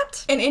Long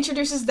Cat, and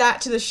introduces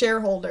that to the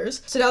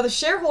shareholders. So now the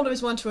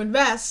shareholders want to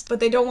invest, but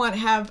they don't want to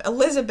have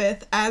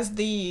Elizabeth as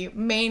the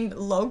main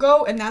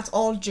logo, and that's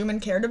all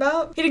Jumin cared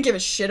about. He didn't give a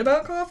shit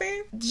about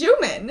coffee.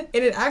 Jumin,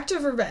 in an act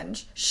of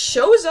revenge,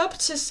 shows up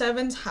to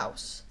Seven's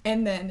house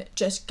and then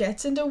just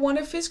gets into one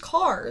of his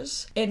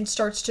cars and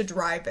starts to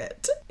drive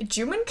it.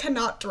 Jumin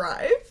cannot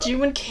drive.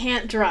 Jumin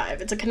can't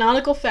drive. It's a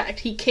canonical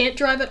fact. He can't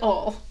drive at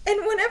all. And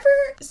whenever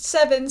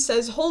Seven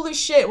says, holy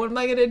shit, what am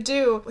I gonna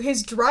do?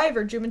 His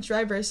driver, Jumin's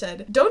driver,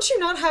 said, don't you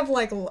not have,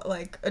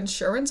 like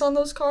insurance on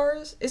those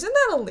cars? Isn't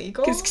that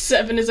illegal? Because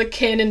Seven is a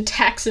canon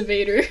tax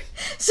evader.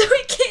 So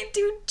he can't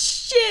do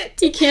shit.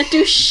 He can't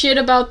do shit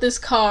about this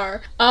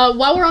car.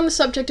 While we're on the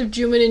subject of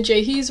Jumin and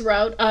Jae-hee's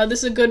route,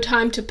 this is a good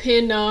time to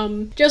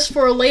pin, just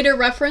for a later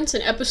reference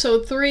in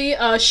episode 3,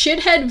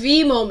 shithead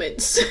V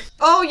moments.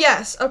 Oh,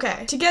 yes.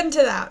 Okay. To get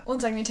into that. One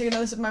second, let me take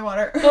another sip of my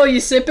water. Oh, you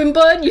sipping,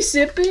 bud? You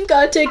sipping?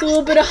 Gotta take a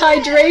little bit of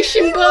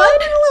hydration, bud? A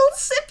little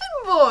sipping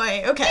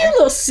boy. Okay. A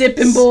little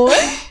sipping boy.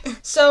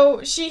 So,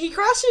 he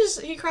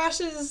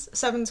crashes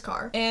Seven's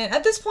car. And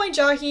at this point,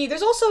 Jae-hee,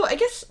 there's also, I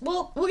guess,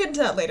 we'll get into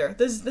that later.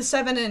 There's the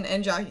Seven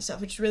and Jae-hee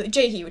stuff,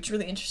 Jae-hee, which is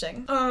really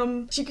interesting.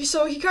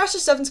 So he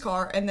crashes Seven's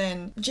car, and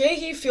then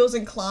Jae-hee feels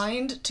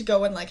inclined to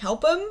go and,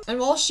 help him. And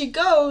while she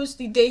goes,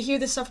 they hear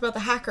this stuff about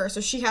the hacker,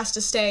 so she has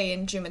to stay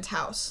in Jumin's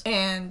house.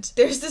 And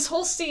there's this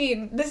whole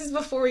scene, this is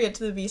before we get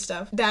to the V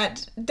stuff,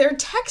 that they're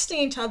texting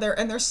each other,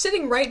 and they're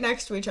sitting right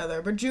next to each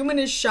other, but Jumin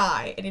is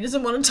shy, and he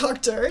doesn't want to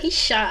talk to her. He's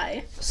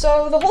shy.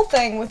 So the whole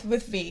thing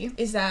with V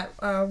is that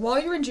while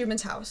you're in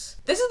Jumin's house,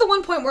 this is the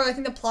one point where I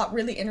think the plot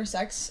really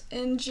intersects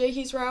in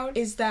Jae-hee's route,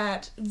 is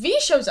that V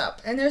shows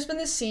up, and there's been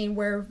this scene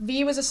where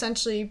V was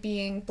essentially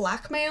being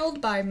blackmailed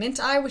by Mint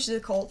Eye, which is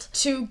a cult,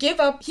 he gave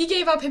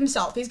up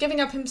himself. He's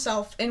giving up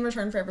himself in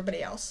return for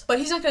everybody else. But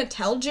he's not going to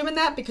tell Jumin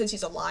that because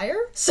he's a liar.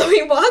 So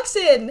he walks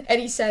in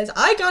and he says,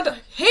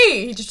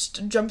 he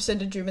just jumps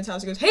into Jumin's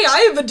house and goes, hey, I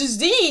have a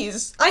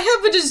disease,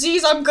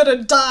 I'm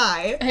gonna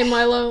die. Hey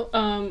Milo,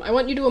 I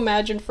want you to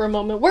imagine for a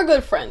moment, we're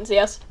good friends,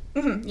 yes?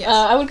 Mm-hmm, yes.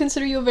 I would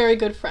consider you a very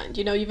good friend.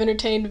 You know, you've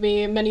entertained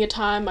me many a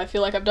time. I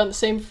feel like I've done the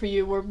same for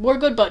you. We're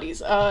good buddies.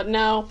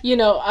 Now,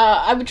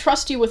 I would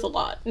trust you with a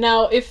lot.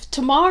 Now, if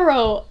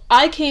tomorrow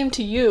I came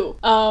to you,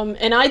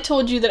 and I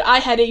told you that I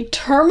had a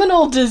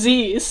terminal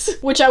disease,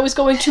 which I was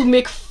going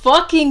to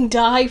fucking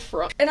die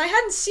from. And I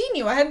hadn't seen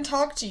you. I hadn't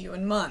talked to you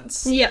in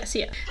months. Yes,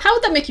 yeah. How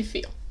would that make you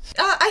feel?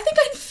 I think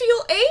I'd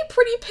feel,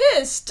 pretty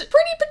pissed.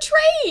 Pretty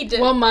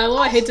betrayed. Well, Milo,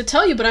 I hate to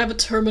tell you, but I have a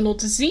terminal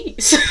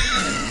disease.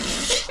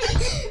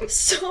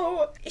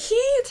 So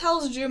he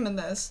tells Jumin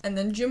this, and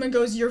then Jumin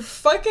goes, "You're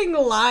fucking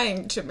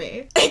lying to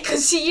me,"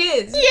 because he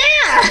is.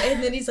 Yeah.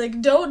 And then he's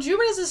like, "Don't."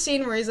 Jumin has a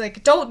scene where he's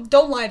like, "Don't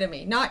lie to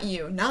me. Not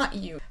you. Not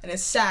you." And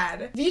it's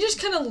sad. V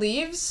just kind of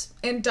leaves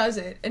and does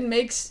it, and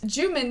makes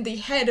Jumin the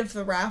head of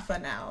the Rafa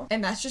now.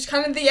 And that's just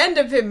kind of the end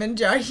of him and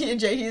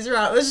Jaehee's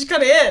route. That's just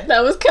kind of it.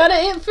 That was kind of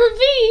it for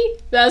V.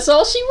 That's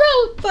all she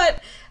wrote.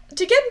 But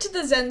to get into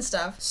the Zen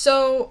stuff,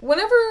 so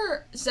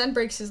whenever Zen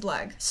breaks his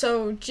leg,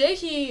 so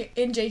Jaehee,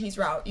 in Jaehee's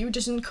route, you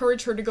just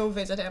encourage her to go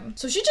visit him.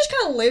 So she just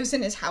kind of lives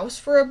in his house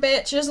for a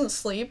bit. She doesn't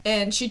sleep,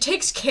 and she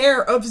takes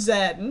care of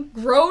Zen.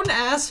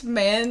 Grown-ass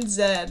man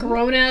Zen.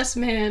 Grown-ass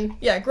man.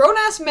 Yeah,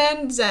 grown-ass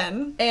man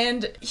Zen.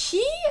 And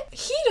he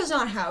does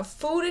not have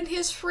food in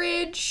his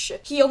fridge.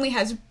 He only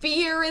has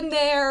beer in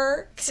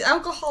there. He's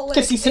alcoholic.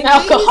 Because he's an And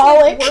Jaehee's,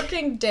 alcoholic. like,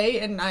 working day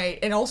and night,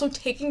 and also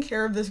taking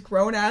care of this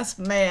grown-ass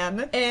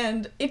man.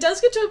 And it does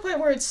get to a point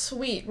where it's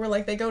sweet, where,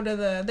 like,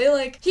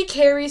 he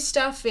carries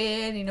stuff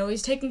in, you know,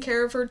 he's taking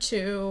care of her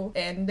too,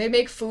 and they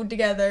make food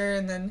together,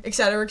 and then et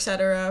cetera, et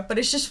cetera. But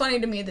it's just funny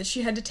to me that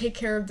she had to take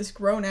care of this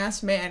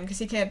grown-ass man, because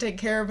he can't take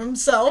care of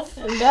himself.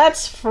 And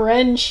that's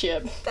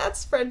friendship.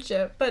 That's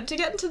friendship. But to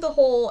get into the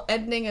whole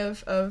ending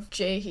of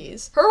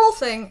Jaehee's, her whole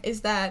thing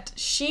is that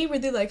she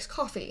really likes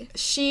coffee.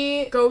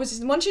 She goes,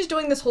 when she's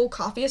doing this whole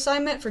coffee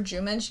assignment for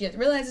Jumin, she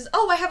realizes,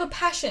 oh, I have a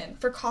passion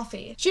for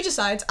coffee. She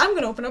decides, I'm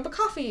gonna open up a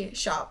coffee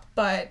shop.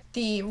 But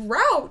the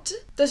route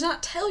does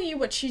not tell you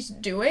what she's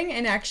doing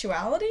in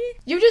actuality.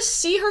 You just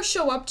see her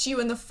show up to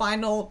you in the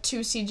final 2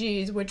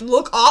 CGs, which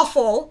look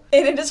awful,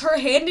 and it is her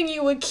handing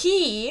you a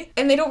key,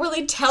 and they don't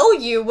really tell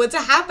you what's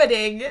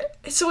happening.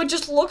 So it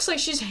just looks like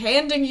she's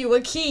handing you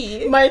a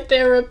key. My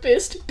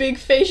therapist, Big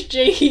Face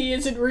Jaehee,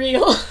 isn't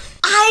real.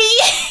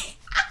 I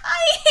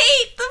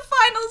hate the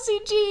final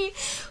CG.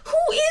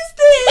 Who is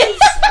this?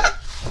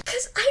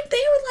 Because they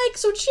were like,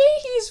 so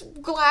Jaehee's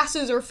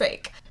glasses are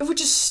fake,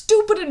 which is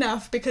stupid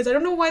enough, because I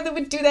don't know why they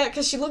would do that,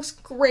 because she looks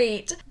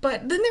great.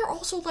 But then they're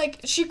also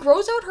like, she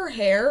grows out her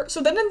hair,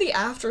 so then in the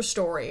after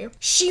story,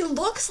 she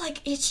looks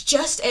like it's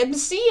just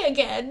MC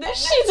again.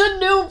 She's a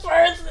new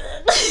person.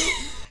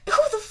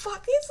 Who the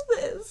fuck is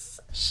this?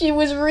 She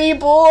was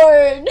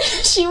reborn.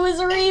 She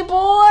was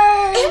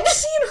reborn.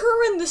 MC and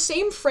her in the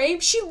same frame,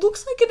 she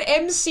looks like an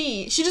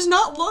MC. She does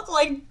not look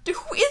like,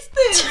 who is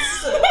this?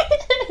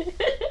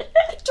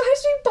 It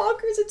drives me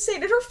bonkers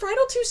insane. In her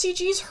final 2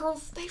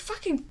 CGs, they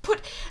fucking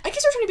put, I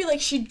guess they're trying to be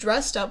like, she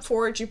dressed up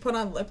for it, she put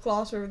on lip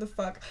gloss or whatever the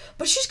fuck,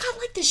 but she's got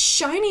like this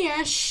shiny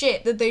ass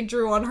shit that they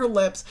drew on her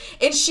lips,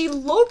 and she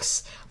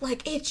looks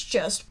like it's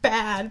just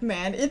bad,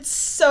 man. It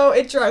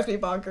drives me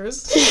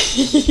bonkers.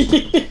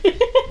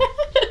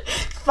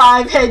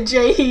 5-head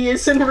Jaehee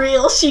isn't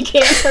real. She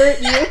can't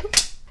hurt you.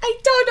 I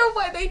don't know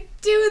why they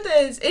do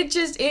this.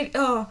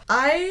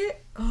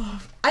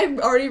 I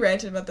already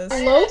ranted about this.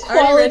 Low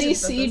quality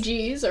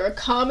CGs are a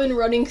common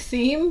running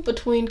theme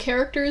between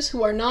characters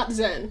who are not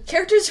Zen.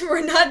 Characters who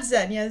are not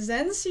Zen. Yeah,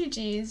 Zen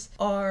CGs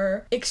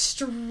are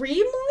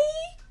extremely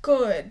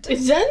good.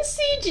 Zen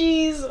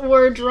CGs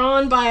were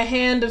drawn by a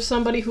hand of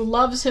somebody who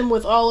loves him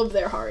with all of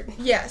their heart.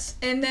 Yes,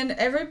 and then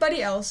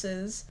everybody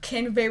else's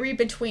can vary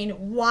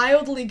between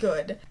wildly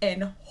good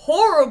and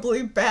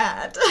horribly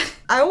bad.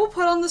 I will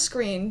put on the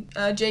screen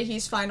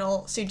Jaehee's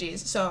final CGs,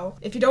 so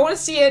if you don't want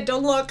to see it,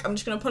 don't look. I'm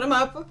just gonna put them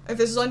up. If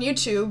this is on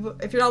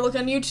YouTube, if you're not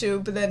looking on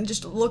YouTube, then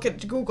just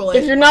Google it.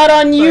 If you're not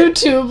on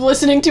YouTube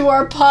listening to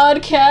our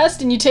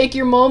podcast and you take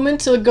your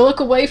moment to go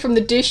look away from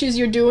the dishes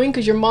you're doing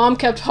because your mom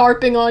kept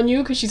harping on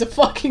you because she's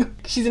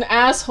an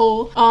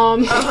asshole.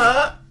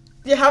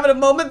 You having a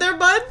moment there,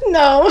 bud?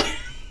 No.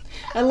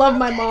 I love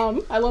my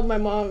mom. I love my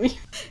mom.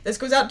 This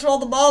goes out to all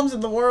the moms in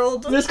the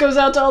world. This goes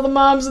out to all the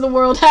moms in the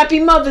world.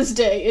 Happy Mother's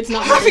Day. It's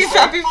not Mother's Day.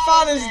 Happy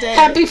Father's Day.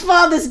 Happy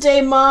Father's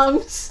Day,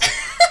 moms.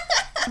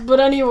 But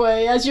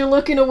anyway, as you're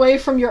looking away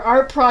from your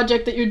art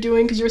project that you're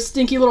doing because you're a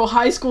stinky little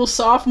high school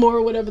sophomore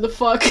or whatever the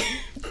fuck.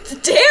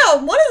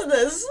 Damn, what is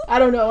this? I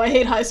don't know. I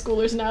hate high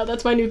schoolers now.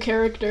 That's my new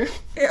character.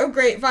 Oh,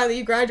 great. Finally,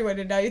 you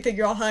graduated. Now you think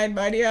you're all high and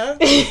mighty, huh?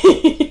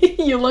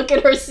 You look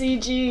at her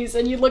CGs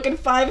and you look at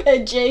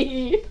 5-head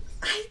Jaehee.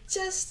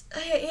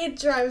 It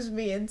drives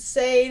me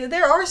insane.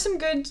 There are some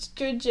good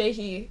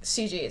Jaehee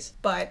CGs,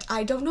 but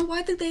I don't know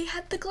why they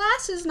had the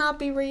glasses not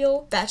be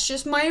real. That's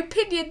just my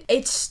opinion.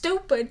 It's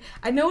stupid.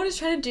 I know what it's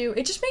trying to do.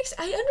 It just makes,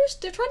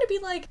 they're trying to be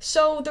like,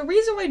 so the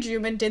reason why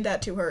Jumin did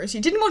that to her is he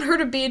didn't want her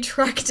to be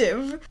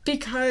attractive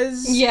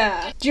because...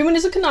 Yeah. Jumin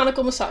is a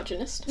canonical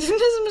misogynist.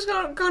 Jumin is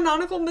a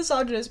canonical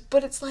misogynist,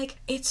 but it's like,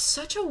 it's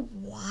such a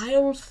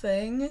wild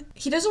thing.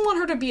 He doesn't want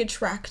her to be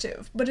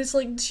attractive, but it's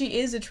like, she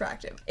is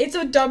attractive. It's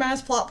a dumbass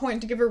ass plot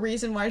point to give a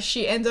reason why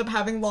she ends up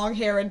having long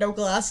hair and no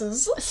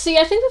glasses. See,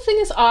 I think the thing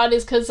is odd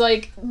is because,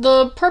 like,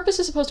 the purpose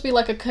is supposed to be,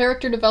 like, a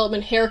character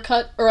development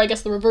haircut, or I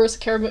guess the reverse,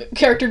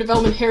 character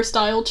development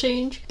hairstyle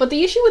change. But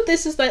the issue with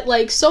this is that,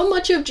 like, so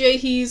much of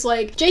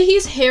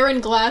Jaehee's hair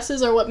and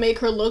glasses are what make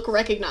her look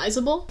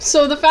recognizable.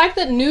 So the fact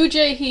that new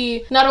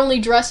Jaehee not only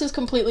dresses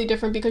completely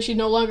different because she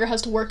no longer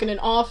has to work in an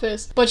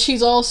office, but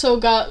she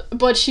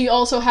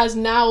also has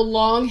now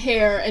long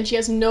hair and she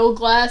has no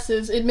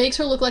glasses, it makes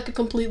her look like a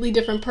completely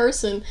different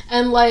person.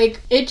 And,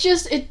 like,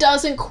 it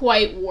doesn't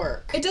quite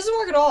work. It doesn't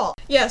work at all.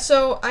 Yeah,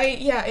 so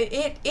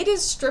it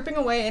is stripping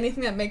away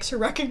anything that makes her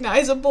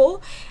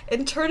recognizable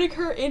and turning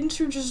her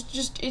into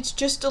it's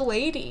just a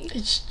lady.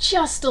 It's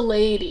just a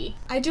lady.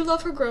 I do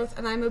love her growth,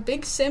 and I'm a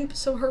big simp,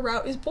 so her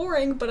route is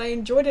boring, but I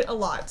enjoyed it a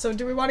lot. So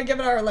do we want to give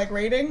it our, like,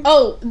 rating?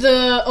 Oh,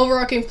 the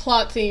overarching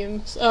plot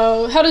themes.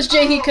 How does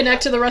Jaehee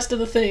connect to the rest of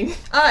the thing?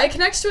 It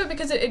connects to it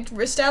because it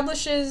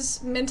establishes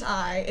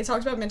Mintai. It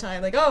talks about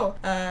Mintai, like,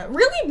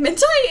 really?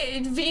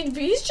 Mintai?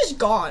 V's just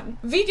gone.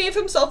 V gave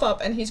himself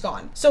up, and he's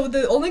gone. So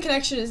the only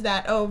connection is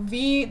that,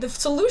 the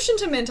solution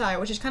to Mintai,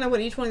 which is kind of what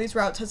each one of these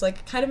routes has,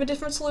 like, kind of a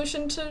different solution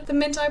to the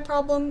Mintai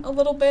problem a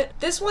little bit.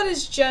 This one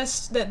is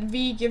just that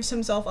V gives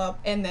himself up,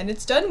 and then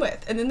it's done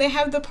with, and then they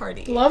have the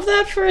party. Love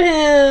that for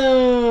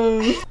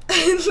him.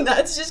 And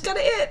that's just kind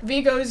of it.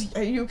 V goes,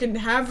 you can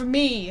have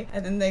me,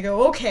 and then they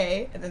go,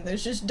 okay, and then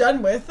there's just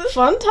done with.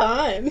 Fun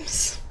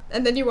times.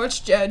 And then you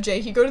watch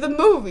Jaehee go to the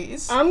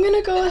movies. I'm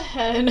gonna go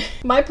ahead.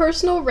 My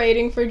personal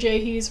rating for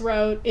Jaehee's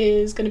route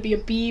is gonna be a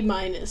B-.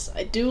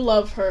 I do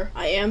love her.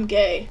 I am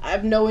gay. I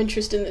have no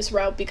interest in this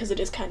route because it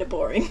is kind of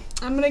boring.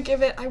 I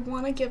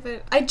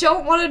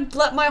don't want to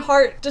let my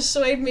heart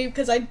dissuade me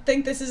because I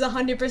think this is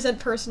 100%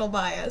 personal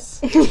bias.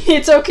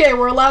 It's okay.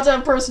 We're allowed to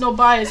have personal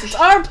bias. It's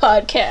our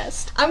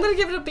podcast. I'm gonna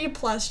give it a B+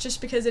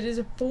 just because it is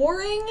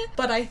boring,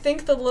 but I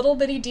think the little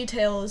bitty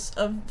details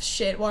of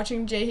shit,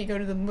 watching Jaehee go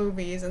to the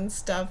movies and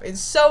stuff, is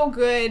so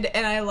good,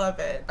 and I love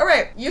it.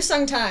 Alright,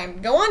 Yusung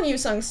time. Go on,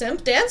 Yusung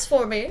Simp. Dance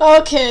for me.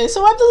 Okay,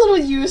 so I'm the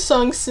little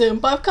Yusung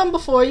Simp. I've come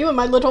before you in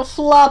my little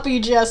floppy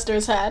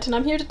jester's hat, and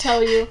I'm here to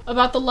tell you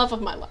about the love of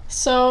my life.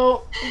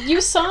 So,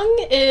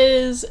 Yusung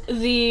is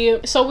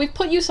so we've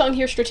put Yusung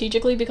here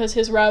strategically because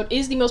his route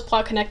is the most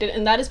plot connected,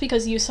 and that is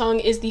because Yusung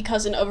is the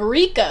cousin of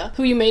Rika,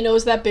 who you may know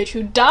is that bitch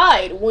who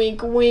died.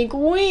 Wink, wink,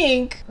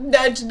 wink.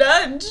 Nudge,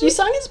 nudge.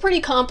 Yusung is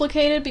pretty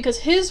complicated because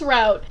his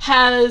route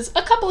has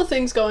a couple of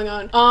things going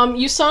on.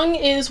 Yusung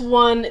is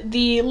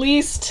the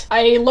least,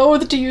 I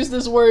loathe to use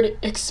this word,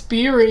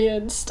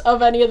 experienced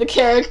of any of the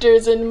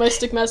characters in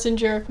Mystic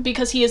Messenger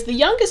because he is the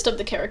youngest of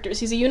the characters.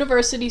 He's a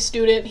university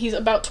student. He's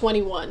about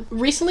 21.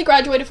 Recently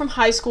graduated from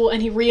high school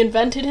and he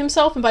reinvented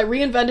himself, and by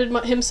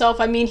reinvented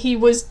himself, I mean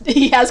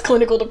he has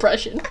clinical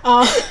depression.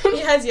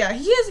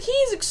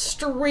 He's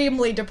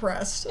extremely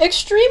depressed.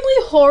 Extremely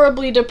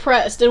horribly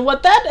depressed, and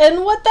what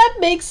that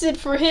makes it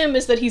for him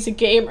is that he's a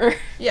gamer.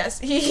 Yes,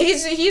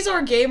 he's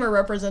our gamer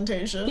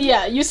representation.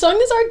 Yeah,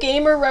 Yusung is our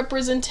gamer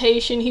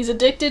representation. He's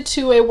addicted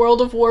to a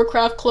World of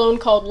Warcraft clone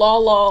called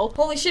LOL.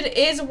 Holy shit, it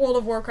is World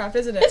of Warcraft,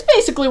 isn't it? It's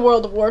basically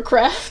World of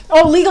Warcraft.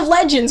 Oh, League of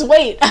Legends,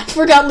 wait, I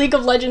forgot League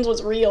of Legends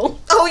was real.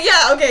 Oh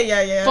yeah, okay,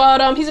 yeah.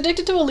 But he's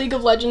addicted to a League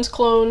of Legends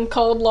clone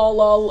called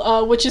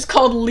LOL, which is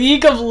called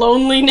League of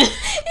Loneliness. Is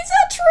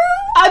that true?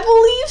 I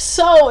believe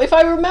so. If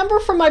I remember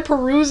from my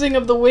perusing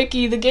of the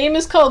wiki, the game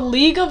is called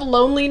League of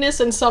Loneliness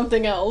and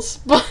something else,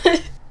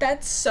 but...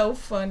 That's so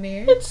funny.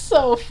 It's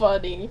so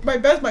funny.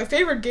 My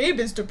favorite game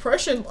is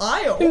Depression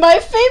Isle. My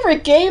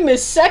favorite game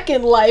is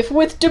Second Life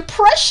with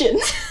depression.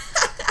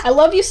 I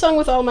love Yusung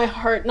with all my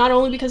heart, not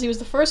only because he was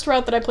the first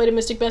route that I played in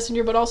Mystic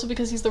Messenger, but also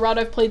because he's the route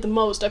I've played the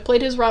most. I've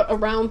played his route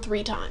around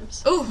 3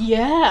 times. Ooh.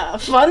 Yeah,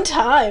 fun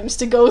times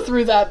to go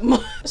through that.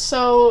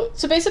 So,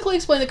 to basically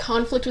explain the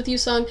conflict with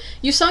Yusung,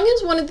 Yusung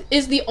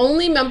is the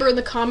only member in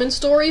the common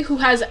story who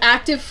has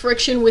active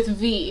friction with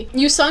V.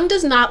 Yusung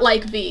does not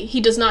like V. He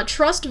does not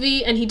trust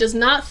V, and he does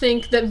not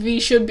think that V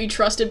should be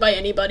trusted by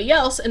anybody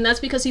else, and that's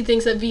because he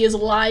thinks that V is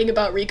lying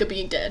about Rika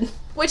being dead.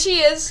 Which he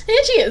is.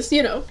 And she is,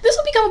 you know. This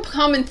will become a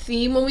common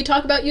theme when we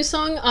talk about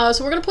Yusung,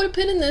 so we're gonna put a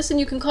pin in this, and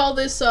you can call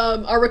this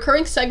our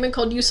recurring segment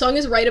called Yusung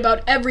is right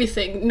about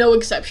everything, no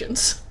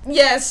exceptions.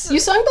 Yes.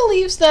 Yusung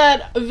believes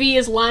that V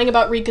is lying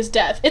about Rika's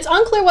death. It's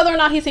unclear whether or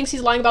not he thinks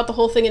he's lying about the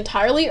whole thing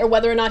entirely, or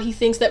whether or not he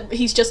thinks that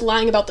he's just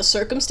lying about the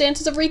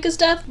circumstances of Rika's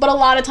death, but a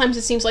lot of times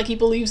it seems like he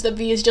believes that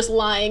V is just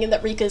lying and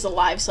that Rika is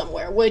alive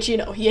somewhere, which, you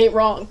know, he ain't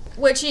wrong.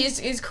 Which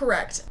is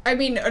correct. I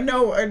mean,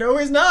 no,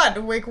 he's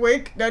not. Wink,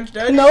 wink, nudge,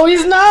 nudge. No,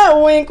 he's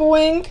not. Wink,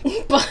 wink.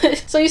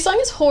 But, so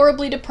Yusung is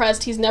horribly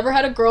depressed. He's never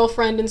had a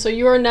girlfriend, and so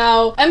you are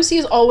now... MC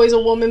is always a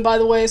woman, by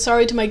the way.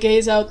 Sorry to my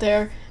gays out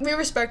there. We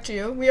respect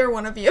you. We are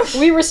one of you.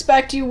 We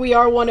respect you. We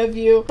are one of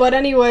you. But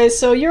anyway,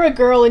 so you're a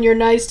girl and you're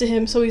nice to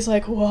him, so he's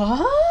like,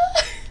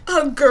 what?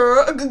 A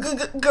girl?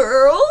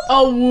 Girl?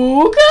 A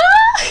wooga?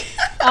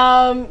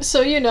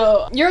 So, you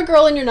know, you're a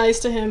girl and you're nice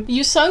to him.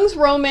 Yusung's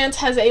romance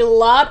has a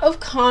lot of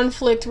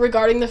conflict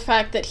regarding the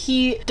fact that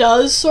he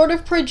does sort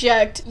of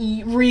project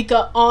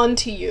Rika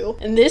onto you.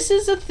 And this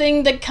is a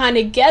thing that kind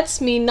of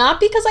gets me, not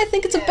because I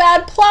think it's a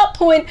bad plot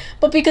point,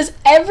 but because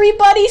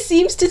everybody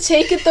seems to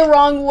take it the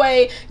wrong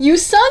way.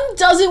 Yusung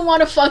doesn't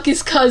want to fuck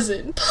his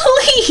cousin.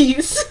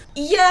 Please!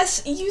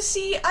 Yes, you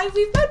see,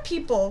 we've met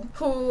people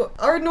who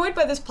are annoyed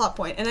by this plot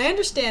point, and I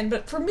understand,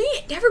 but for me,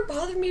 it never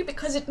bothered me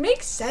because it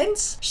makes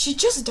sense. She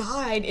just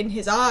died in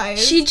his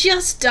eyes. She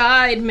just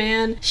died,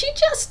 man. She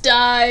just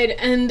died,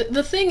 and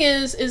the thing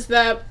is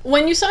that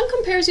when Yusung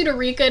compares you to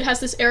Rika, it has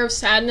this air of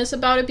sadness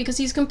about it because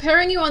he's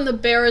comparing you on the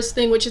barest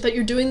thing, which is that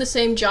you're doing the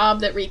same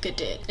job that Rika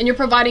did, and you're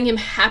providing him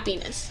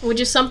happiness,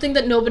 which is something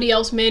that nobody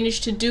else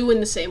managed to do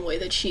in the same way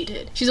that she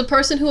did. She's a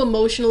person who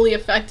emotionally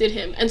affected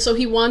him, and so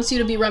he wants you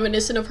to be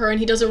reminiscent of her, and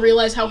he doesn't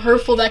realize how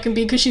hurtful that can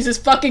be because she's his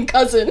fucking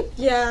cousin.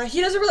 Yeah, he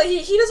doesn't really,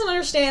 he doesn't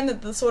understand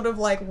the sort of,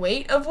 like,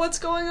 weight of what's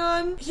going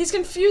on. He's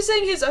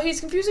confusing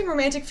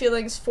romantic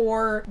feelings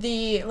for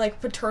the,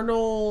 like,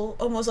 paternal,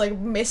 almost, like,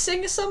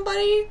 missing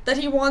somebody, that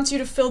he wants you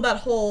to fill that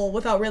hole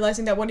without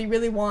realizing that what he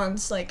really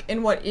wants, like,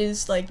 and what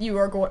is, like, you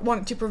are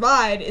wanting to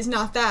provide is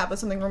not that, but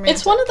something romantic.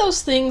 It's one of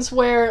those things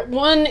where,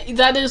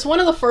 that is one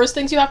of the first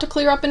things you have to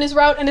clear up in his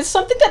route, and it's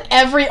something that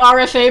every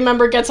RFA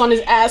member gets on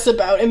his ass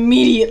about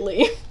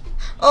immediately.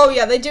 Oh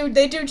yeah, they do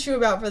chew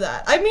him out for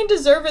that. I mean,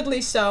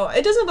 deservedly so.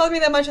 It doesn't bother me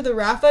that much that the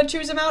Rafa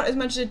chews him out as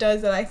much as it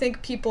does that I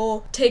think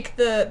people take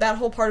that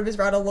whole part of his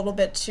route a little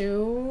bit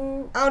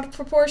too out of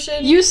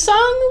proportion.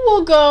 Yusung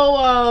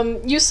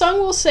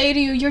will say to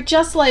you, "You're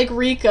just like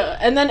Rika,"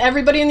 and then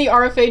everybody in the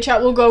RFA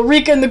chat will go,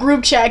 "Rika in the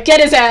group chat,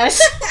 get his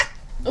ass."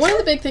 One of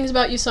the big things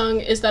about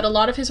Yusung is that a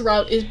lot of his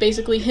route is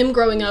basically him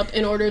growing up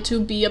in order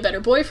to be a better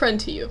boyfriend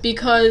to you.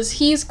 Because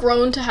he's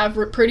grown to have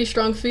pretty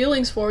strong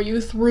feelings for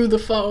you through the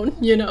phone,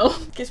 you know?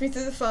 Kiss Me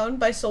Through the Phone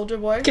by Soulja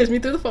Boy. Kiss Me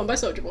Through the Phone by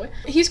Soulja Boy.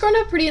 He's grown to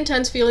have pretty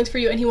intense feelings for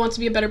you and he wants to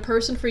be a better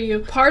person for you.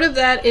 Part of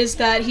that is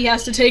that he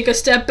has to take a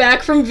step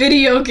back from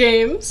video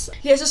games.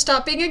 He has to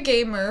stop being a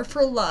gamer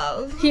for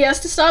love. He has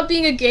to stop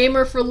being a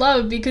gamer for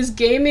love because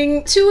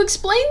gaming... To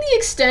explain the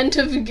extent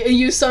of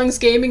Yusung's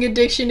gaming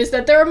addiction is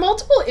that there are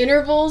multiple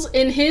intervals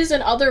in his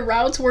and other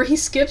routes where he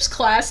skips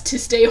class to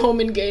stay home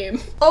and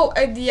game. Oh,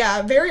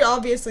 yeah, very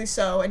obviously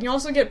so. And you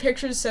also get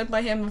pictures sent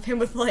by him of him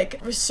with,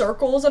 like,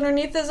 circles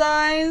underneath his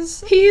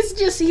eyes.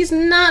 He's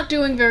not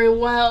doing very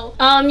well.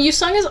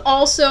 Yusung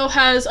also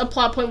has a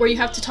plot point where you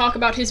have to talk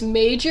about his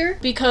major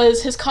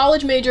because his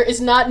college major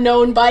is not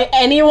known by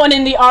anyone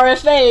in the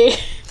RFA.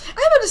 I'm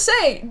about to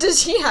say,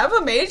 does he have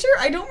a major?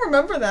 I don't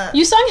remember that.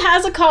 Yusung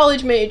has a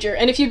college major,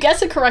 and if you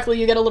guess it correctly,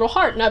 you get a little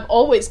heart, and I've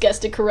always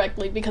guessed it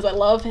correctly because I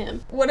love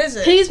him. What is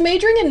it? He's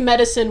majoring in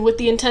medicine with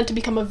the intent to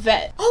become a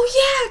vet. Oh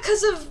yeah,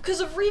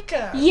 because of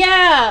Rika.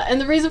 Yeah, and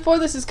the reason for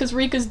this is because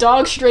Rika's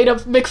dog straight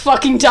up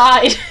McFucking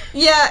died.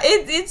 Yeah,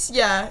 that's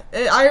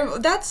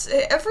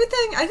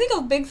everything. I think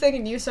a big thing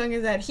in Yusung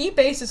is that he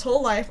based his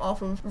whole life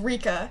off of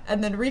Rika,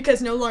 and then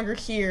Rika's no longer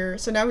here,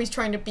 so now he's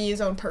trying to be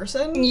his own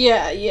person.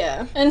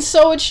 Yeah. And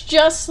so it's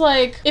just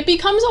like, it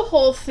becomes a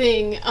whole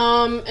thing,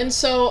 and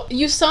so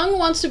Yusung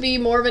wants to be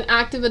more of an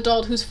active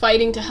adult who's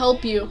fighting to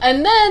help you.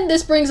 And then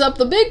this brings up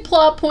the big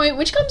plot point,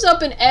 which comes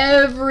up in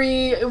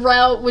every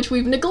route, which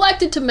we've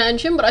neglected to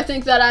mention, but I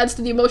think that adds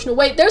to the emotional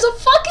weight. There's a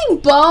fucking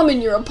bomb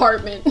in your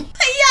apartment. Yeah,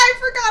 I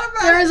forgot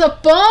about it. There is a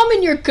bomb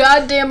in your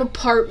goddamn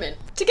apartment.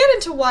 To get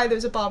into why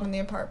there's a bomb in the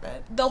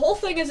apartment, the whole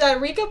thing is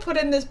that Rika put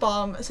in this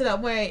bomb so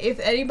that way if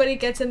anybody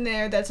gets in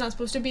there that's not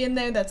supposed to be in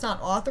there, that's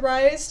not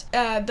authorized,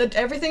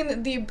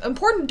 the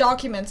important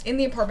documents in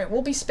the apartment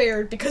will be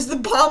spared because the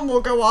bomb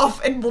will go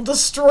off and will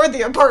destroy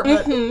the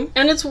apartment. Mm-hmm.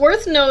 And it's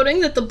worth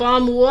noting that the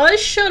bomb was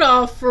shut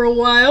off for a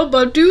while,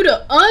 but due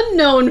to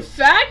unknown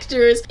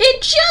factors,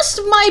 it just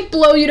might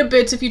blow you to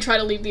bits if you try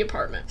to leave the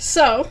apartment.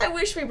 So, I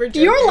wish we were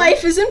joking. Your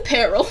life is in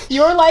peril.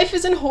 Your life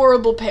is in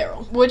horrible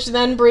peril. Which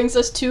then brings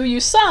us to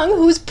Yusung,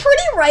 who's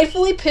pretty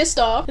rightfully pissed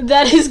off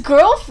that his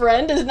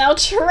girlfriend is now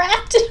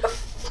trapped in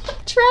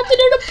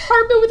an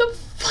apartment with a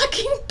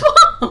fucking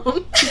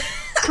bomb.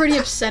 Pretty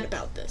upset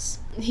about this.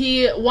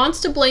 He wants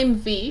to blame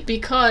V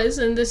because,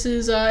 and this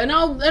is, and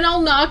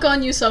I'll knock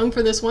on Yusung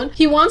for this one.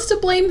 He wants to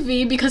blame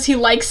V because he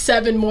likes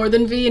Seven more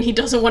than V, and he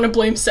doesn't want to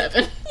blame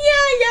Seven.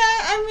 Yeah,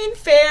 I mean,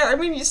 fair. I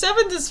mean,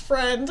 Seven's his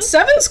friend.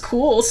 Seven's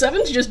cool.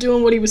 Seven's just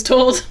doing what he was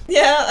told.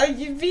 Yeah,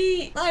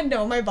 V, I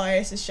know my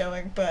bias is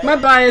showing, but... My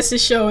bias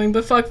is showing,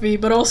 but fuck V,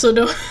 but also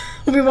don't...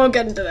 We won't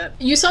get into that.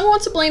 Yusung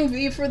wants to blame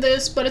V for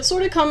this, but it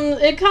sort of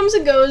comes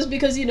and goes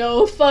because, you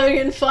know,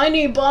 fucking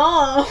funny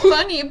bomb.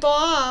 Funny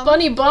bomb.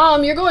 Funny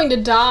bomb, you're going to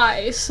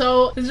die.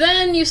 So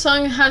then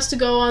Yusung has to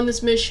go on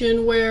this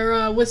mission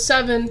where, with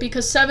Seven,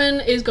 because Seven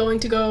is going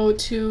to go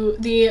to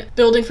the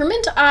building for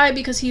Mint Eye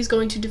because he's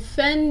going to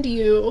defend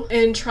you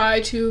and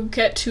try to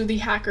get to the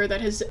hacker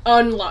that has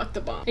unlocked the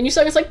bomb. And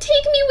Yusung is like,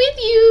 take me with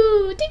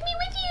you! Take me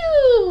with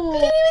you!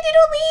 Take me with you,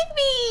 don't leave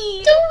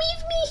me! Don't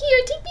leave me here,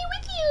 take me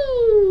with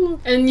you!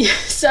 And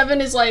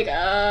 7 is like,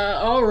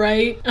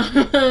 alright.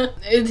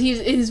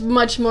 He's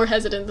much more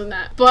hesitant than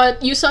that.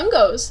 But Yusung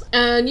goes,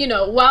 and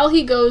while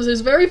he goes,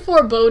 there's very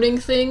foreboding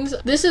things.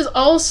 This is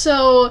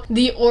also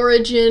the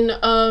origin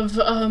of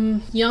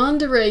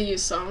Yandere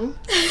Yusung.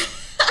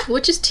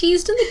 Which is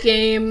teased in the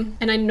game,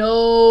 and I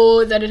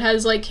know that it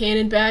has like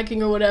canon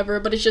backing or whatever,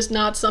 but it's just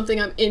not something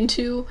I'm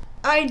into.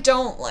 I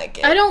don't like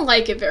it. I don't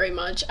like it very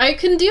much. I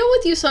can deal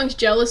with Yusung's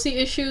jealousy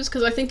issues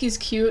because I think he's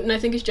cute, and I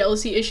think his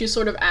jealousy issues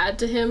sort of add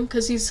to him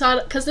because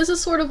this is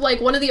sort of like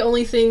one of the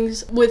only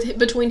things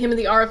between him and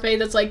the RFA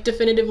that's like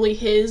definitively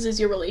his is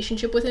your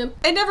relationship with him.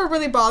 It never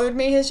really bothered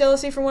me, his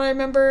jealousy, from what I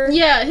remember.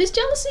 Yeah, his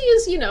jealousy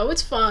is,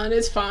 it's fun,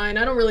 it's fine.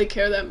 I don't really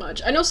care that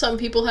much. I know some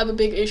people have a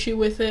big issue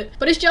with it,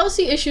 but his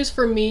jealousy issues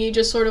for me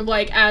just sort of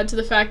like add to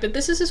the fact that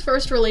this is his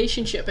first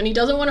relationship and he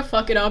doesn't want to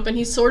fuck it up, and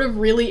he's sort of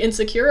really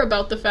insecure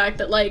about the fact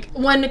that like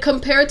when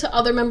compared to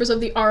other members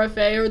of the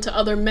RFA or to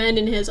other men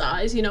in his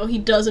eyes, he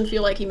doesn't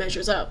feel like he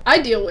measures up.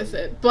 I deal with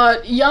it.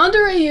 But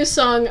Yandere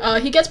Yusung,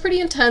 he gets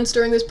pretty intense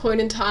during this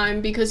point in time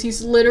because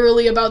he's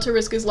literally about to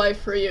risk his life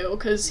for you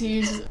because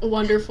he's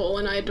wonderful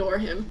and I adore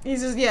him.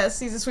 He's a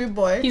sweet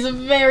boy. He's a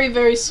very,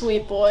 very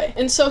sweet boy.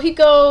 And so he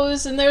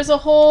goes, and there's a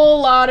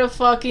whole lot of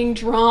fucking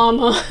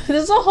drama.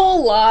 There's a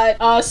whole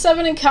lot.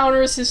 7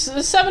 encounters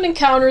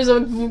a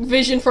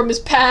vision from his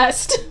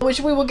past, which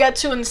we will get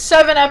to in the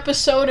 7th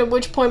episode, at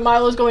which point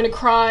Milo's going to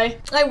cry.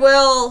 I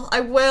will.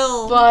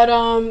 But,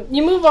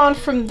 you move on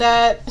from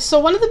that. So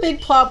one of the big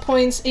plot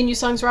points in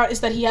Yusung's route is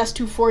that he has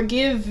to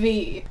forgive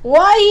V.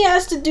 Why he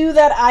has to do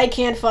that, I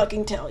can't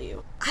fucking tell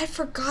you. I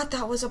forgot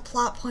that was a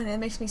plot point, and it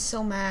makes me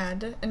so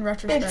mad in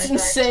retrospect. It's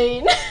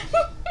insane.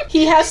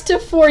 He has to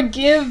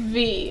forgive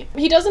V.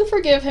 He doesn't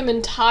forgive him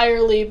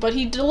entirely, but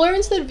he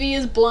learns that V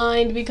is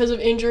blind because of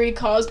injury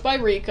caused by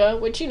Rika,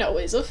 which,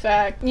 is a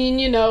fact. And,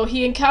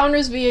 he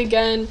encounters V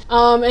again,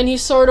 and he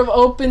sort of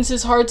opens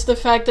his heart to the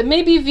fact that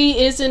maybe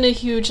V isn't a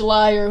huge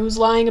liar who's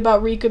lying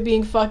about Rika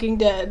being fucking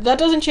dead. That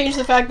doesn't change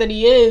the fact that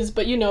he is,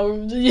 but,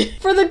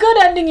 for the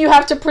good ending, you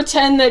have to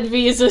pretend that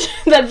V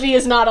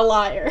is not a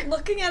liar.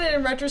 Looking at it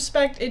in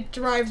retrospect, it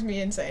drives me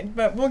insane,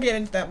 but we'll get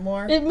into that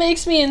more. It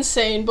makes me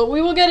insane, but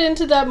we will get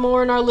into that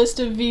more in our list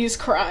of V's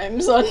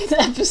crimes on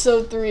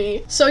episode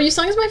 3. So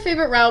Yusung is my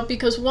favorite route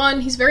because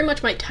 1, he's very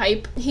much my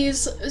type.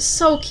 He's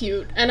so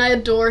cute, and I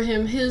adore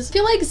him. I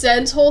feel like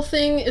Zen's whole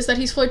thing is that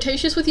he's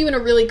flirtatious with you in a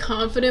really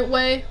confident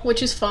way,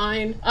 which is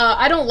fine.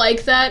 I don't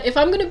like that. If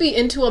I'm gonna be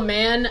into a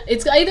man,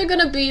 it's either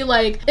gonna be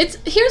like,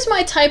 here's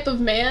my type of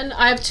man.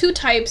 I have 2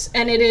 types,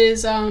 and it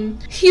is,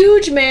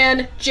 huge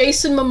man,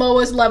 Jason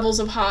Momoa's levels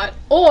of hot,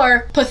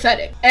 or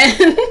pathetic.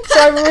 And so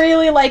I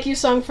really like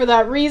Yusung for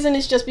that reason.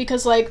 It's just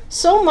because like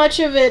so much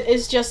of it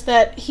is just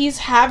that he's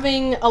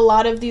having a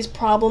lot of these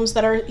problems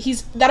that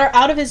are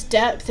out of his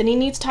depth, and he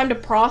needs time to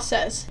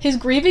process. His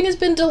grieving has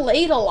been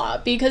delayed a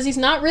lot because he's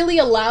not really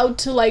allowed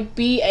to like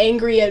be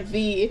angry at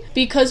V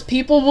because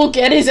people will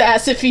get his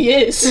ass if he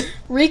is.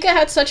 Rika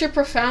had such a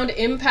profound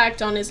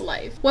impact on his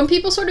life. When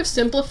people sort of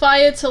simplify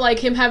it to like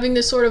him having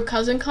this sort of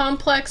cousin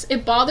complex,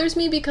 it bothers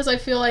me because I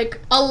feel like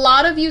a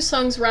lot of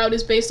Yusung's route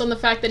is based on the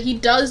fact that he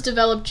does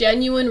develop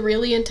genuine,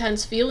 really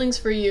intense feelings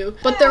for you,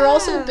 but they're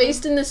also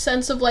based in the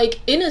sense of like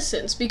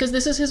innocence because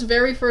this is his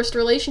very first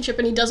relationship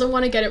and he doesn't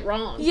want to get it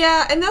wrong.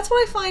 Yeah, and that's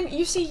what I find,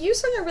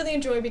 Yusung I really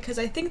enjoy because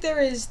I think the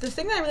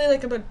thing that I really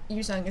like about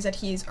Yusung is that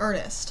he's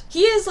earnest.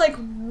 He is like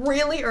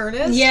really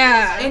earnest.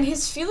 Yeah. And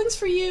his feelings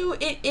for you,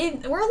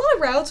 where a lot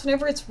of routes,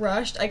 whenever it's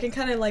rushed, I can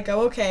kind of like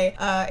go, okay,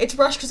 it's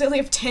rushed because they only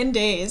have 10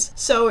 days,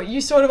 so you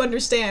sort of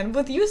understand.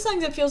 With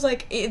Yusung, it feels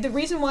like the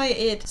reason why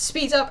it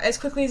speeds up as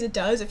quickly as it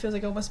does, it feels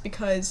like almost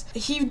because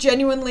he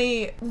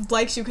genuinely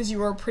likes you because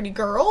you are a pretty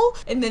girl,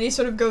 and then he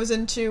sort of goes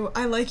into,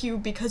 I like you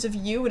because of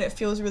you, and it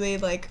feels really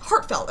like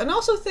heartfelt. And I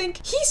also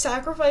think he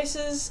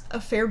sacrifices a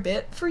fair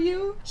bit for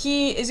you.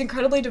 He is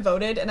incredibly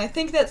devoted, and I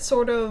think that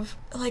sort of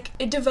like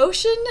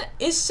devotion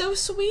is so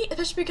sweet,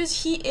 especially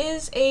because he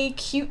is a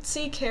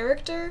cutesy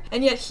character,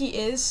 and yet he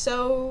is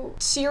so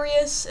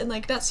serious, and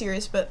like not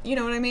serious, but you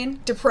know what I mean?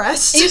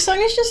 Depressed.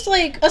 Yusung is just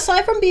like,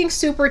 aside from being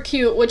super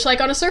cute, which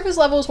like on a surface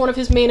level is one of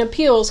his main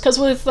appeals, because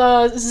with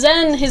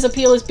Zen, his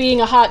appeal is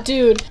being a hot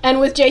dude, and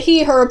with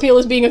Jaehee, her appeal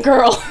is being a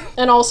girl,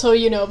 and also,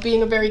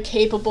 being a very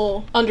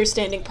capable,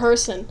 understanding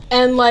person.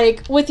 And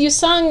like with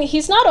Yusung,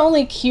 he's not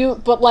only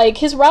cute, but like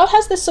his route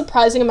has this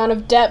surprising amount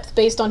of depth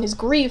based on his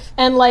grief,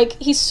 and like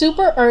he's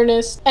super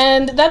earnest,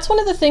 and that's one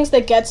of the things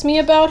that gets me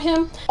about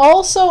him.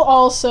 Also,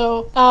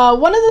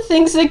 one of the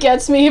things that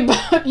gets me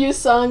about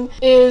Yusung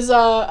is,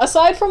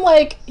 aside from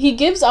like, he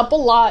gives up a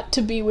lot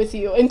to be with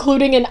you,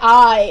 including an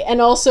eye,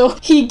 and also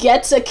he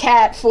gets a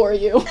cat for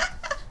you.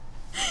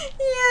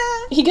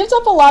 Yeah. He gives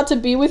up a lot to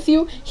be with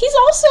you. He's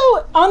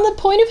also, on the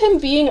point of him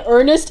being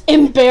earnest,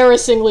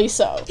 embarrassingly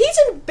so. He's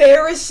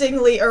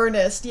embarrassingly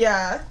earnest,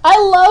 yeah. I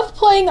love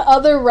playing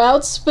other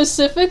routes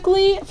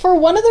specifically for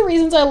one of the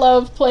reasons I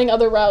love playing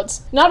other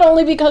routes. Not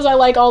only because I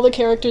like all the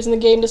characters in the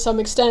game to some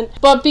extent,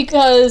 but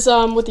because,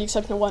 with the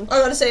exception of one.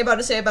 About to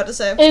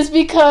say. Is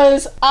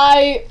because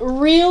I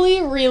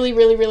really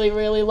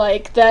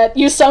like that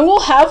Yusung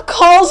will have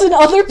calls in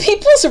other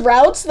people's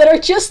routes that are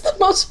just the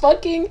most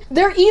fucking...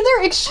 They're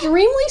either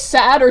extremely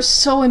sad or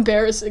so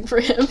embarrassing for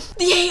him.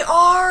 They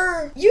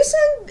are!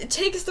 Yusung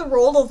takes the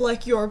role of,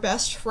 like, your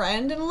best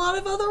friend in a lot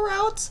of other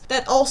routes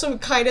that also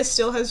kind of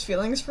still has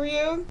feelings for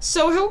you.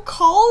 So he'll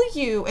call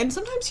you, and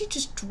sometimes he's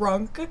just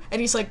drunk,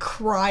 and he's, like,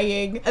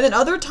 crying. And then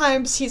other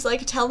times he's,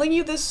 like, telling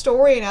you this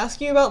story and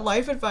asking you about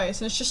life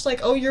advice, and it's just like,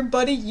 oh, your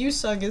buddy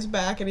Yusung is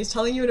back, and he's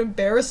telling you an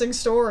embarrassing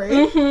story.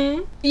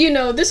 Mm-hmm. You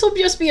know, this will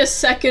just be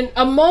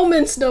a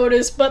moment's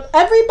notice, but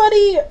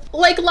everybody,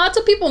 like, lots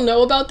of people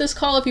know about this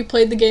call if you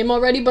played the game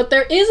already, but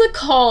there is a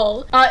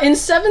call in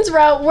Seven's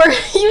route where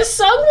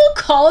Yusung will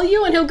call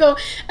you and he'll go,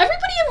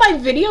 everybody in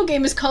my video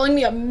game is calling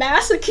me a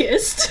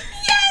masochist.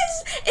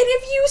 Yes! And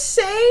if you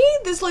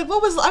say this, like, I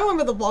don't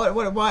remember what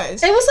it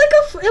was. It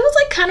was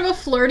like kind of a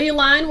flirty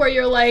line where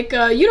you're like,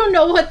 you don't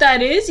know what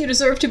that is, you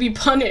deserve to be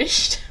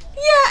punished.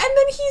 Yeah, and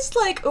then he's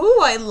like, ooh,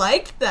 I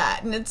like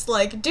that. And it's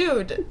like,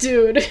 dude.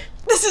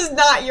 This is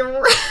not your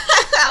route.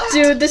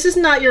 Dude, this is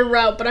not your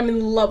route, but I'm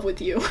in love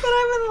with you. But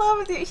I'm in love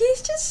with you.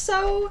 He's just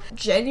so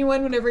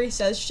genuine whenever he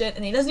says shit,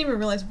 and he doesn't even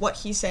realize what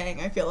he's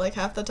saying, I feel like,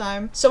 half the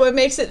time. So it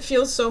makes it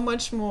feel so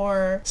much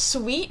more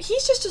sweet.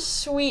 He's just a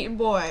sweet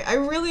boy. I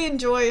really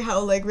enjoy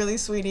how, like, really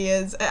sweet he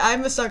is.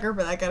 I'm a sucker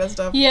for that kind of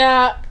stuff.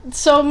 Yeah,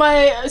 so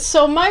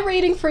my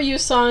rating for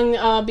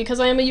Yusung, because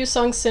I am a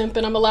Yusung simp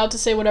and I'm allowed to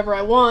say whatever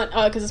I want,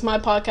 because it's my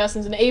podcast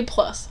and it's an A+.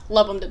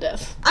 Love him to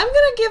death. I'm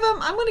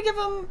gonna give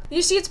him,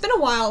 you see, it's been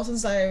a while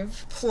since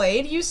I've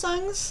played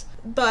Yusungs,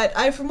 but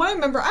from what I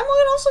remember, I'm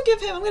gonna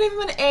give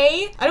him an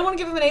A. I don't want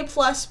to give him an A+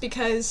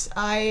 because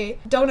I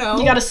don't know.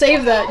 You gotta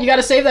save that. You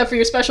gotta save that for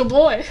your special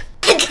boy.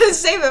 I'm gonna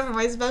save it for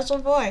my special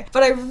boy.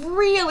 But I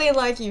really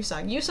like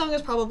Yusung. Yusung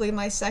is probably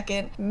my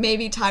second,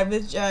 maybe tied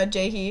with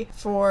Jaehee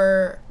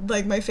for,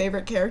 like, my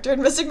favorite character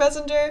in Mystic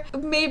Messenger.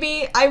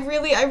 Maybe. I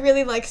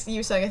really like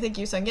Yusung. I think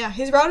Yusung, yeah.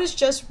 His route is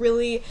just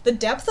really, the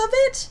depth of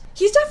it,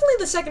 he's definitely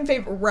the second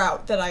favorite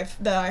route that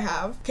I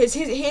have. Because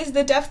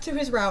the depth to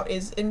his route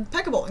is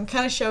impeccable and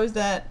kind of shows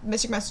that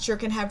Mystic Messenger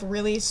can have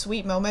really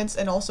sweet moments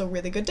and also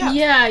really good depth.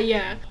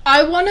 Yeah.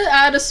 I want to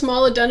add a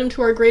small addendum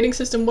to our grading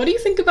system. What do you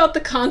think about the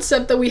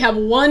concept that we have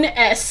one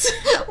S?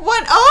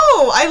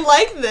 Oh, I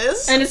like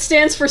this. And it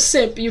stands for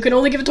simp. You can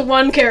only give it to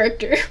one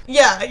character.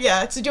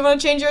 Yeah. So do you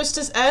want to change yours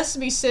to S,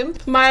 be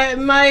simp?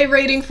 My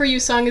rating for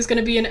Yusung is going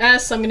to be an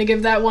S. I'm going to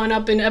give that one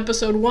up in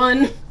episode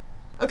 1.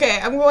 Okay,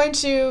 I'm going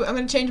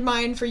to change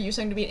mine for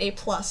Yusung to be an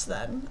A+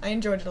 then. I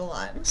enjoyed it a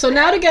lot. So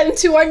now to get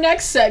into our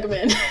next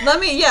segment. Let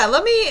me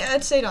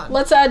say Dawn.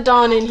 Let's add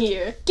Dawn in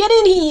here. Get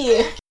in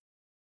here!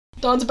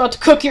 Dawn's about to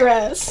cook your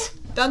ass.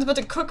 Dawn's about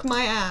to cook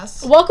my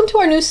ass. Welcome to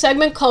our new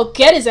segment called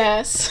Get His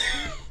Ass.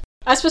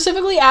 I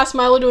specifically asked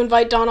Milo to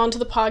invite Dawn onto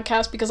the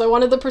podcast because I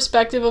wanted the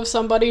perspective of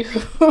somebody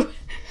who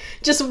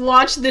just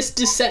watched this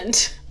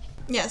descent.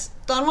 Yes.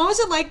 Dawn, what was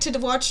it like to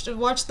watch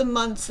the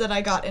months that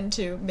I got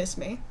into Miss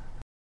Me?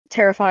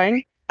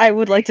 Terrifying, I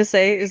would like to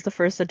say, is the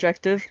first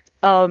adjective.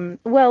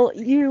 Well,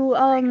 you,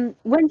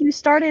 when you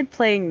started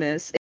playing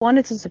this, I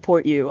wanted to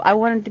support you. I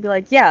wanted to be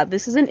like, yeah,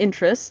 this is an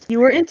interest. You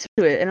were into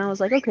it, and I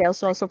was like, okay, I'll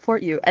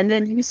support you. And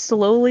then you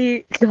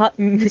slowly got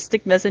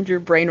Mystic Messenger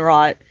brain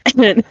rot,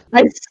 and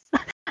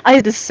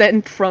I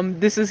descend from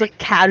this is a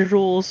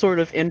casual sort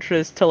of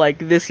interest to, like,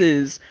 this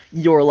is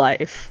your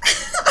life.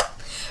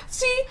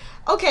 See,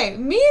 okay,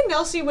 me and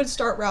Nelsie would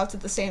start routes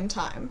at the same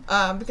time,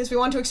 because we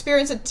wanted to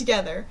experience it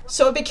together.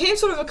 So it became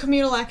sort of a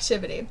communal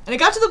activity. And it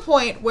got to the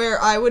point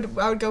where I would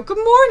go, good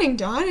morning,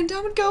 Dawn, and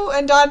Dawn would go,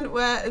 and Dawn,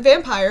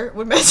 Vampire,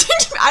 would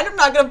message me. I'm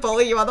not gonna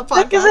bully you on the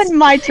podcast. This isn't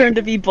my turn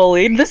to be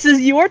bullied. This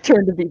is your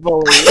turn to be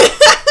bullied.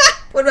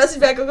 Would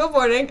message back, go, good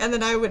morning, and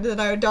then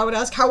Dawn would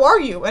ask, how are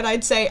you? And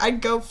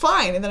I'd go,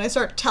 fine, and then I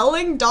start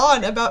telling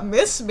Dawn about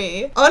Miss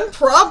Me,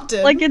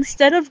 unprompted. Like,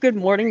 instead of good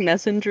morning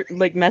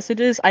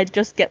messages, I'd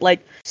just get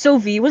like, so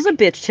V was a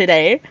bitch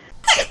today.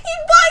 He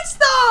was,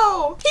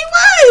 though! He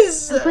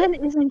was! When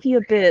isn't he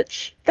a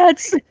bitch?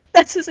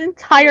 That's his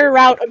entire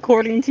route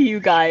according to you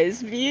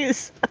guys. V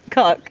is a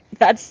cuck.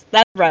 That's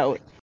that route.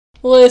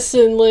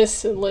 Listen.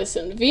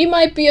 V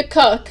might be a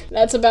cuck.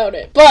 That's about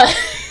it. But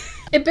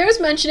it bears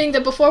mentioning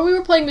that before we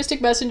were playing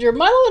Mystic Messenger,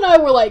 Milo and I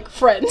were, like,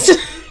 friends.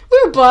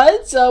 We were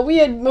buds. We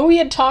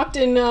had talked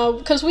in,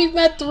 because we've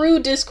met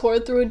through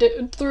Discord, through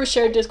a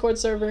shared Discord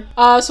server.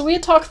 So we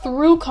had talked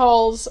through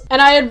calls,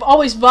 and I had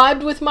always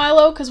vibed with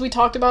Milo, because we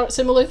talked about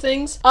similar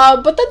things.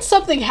 But then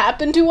something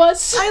happened to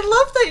us. I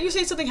love that you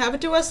say something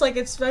happened to us, like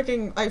it's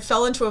fucking, I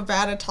fell into a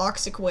vat of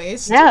toxic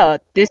waste. Yeah,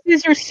 this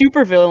is your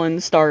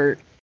supervillain start.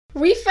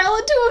 We fell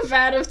into a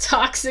vat of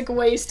toxic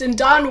waste, and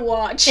Dawn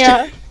watched.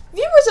 Yeah.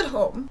 viewers at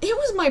home, it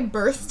was my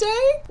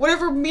birthday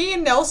whenever me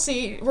and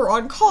Nelsie were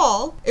on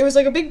call. It was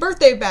like a big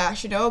birthday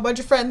bash, you know, a bunch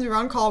of friends, we were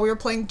on call, we were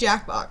playing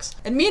Jackbox.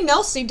 And me and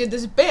Nelsie did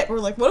this bit, we're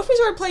like, what if we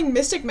started playing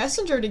Mystic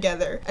Messenger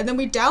together? And then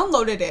we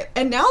downloaded it,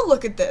 and now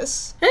look at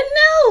this. And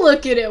now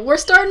look at it, we're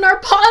starting our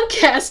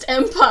podcast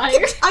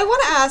empire. I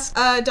want to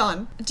ask,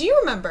 Dawn, do you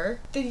remember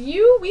that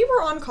we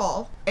were on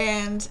call,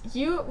 and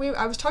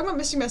I was talking about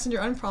Mystic Messenger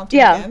unprompted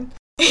again.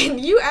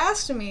 And you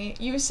asked me,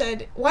 you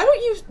said, why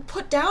don't you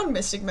put down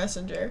Mystic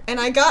Messenger?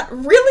 And I got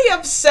really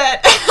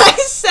upset. I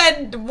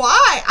said,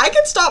 why? I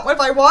can stop if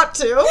I want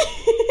to.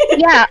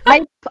 Yeah,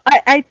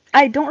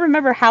 I don't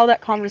remember how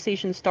that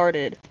conversation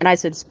started. And I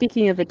said,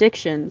 speaking of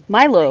addiction,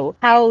 Milo,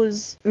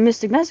 how's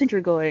Mystic Messenger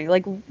going?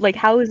 Like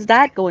how is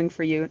that going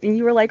for you? And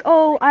you were like,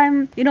 oh,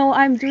 I'm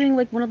doing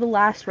like one of the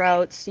last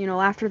routes. You know,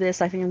 after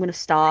this, I think I'm going to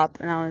stop.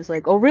 And I was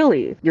like, oh,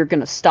 really? You're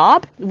going to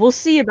stop? We'll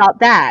see about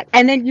that.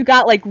 And then you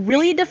got like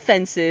really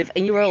defensive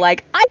and you were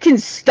like, I can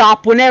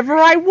stop whenever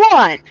I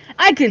want.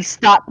 I can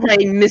stop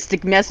playing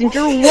Mystic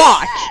Messenger,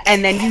 watch.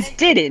 And then you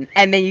didn't.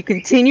 And then you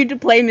continued to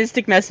play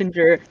Mystic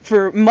Messenger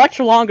for much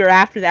longer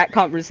after that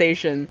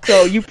conversation.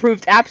 So you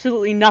proved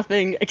absolutely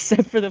nothing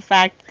except for the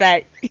fact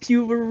that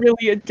you were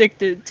really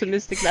addicted to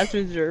Mystic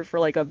Messenger for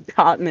like a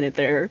hot minute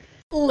there.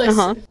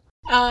 Listen.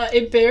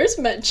 It bears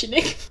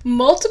mentioning,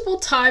 multiple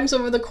times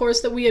over the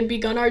course that we had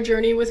begun our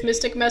journey with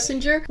Mystic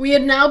Messenger, we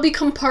had now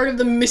become part of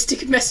the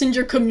Mystic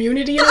Messenger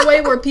community in a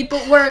way where people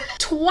were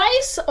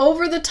twice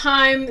over the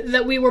time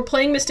that we were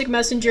playing Mystic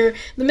Messenger,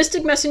 the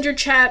Mystic Messenger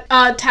chat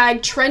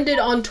tag trended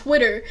on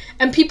Twitter,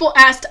 and people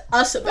asked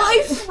us about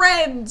it. My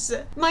friends,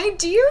 my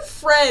dear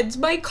friends,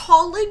 my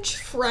college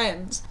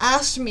friends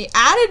asked me,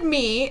 added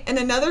me in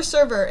another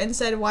server and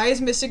said, why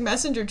is Mystic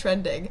Messenger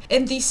trending?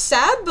 And the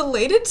sad,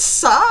 belated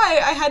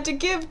sigh I had to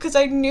give because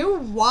I knew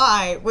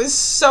why was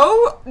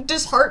so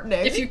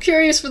disheartening. If you're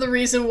curious for the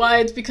reason why,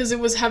 it's because it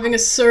was having a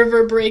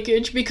server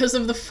breakage because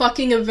of the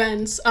fucking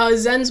events.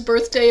 Zen's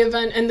birthday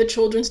event and the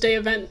Children's Day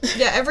event.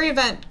 Yeah, every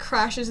event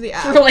crashes the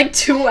app. For like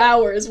 2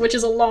 hours, which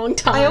is a long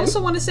time. I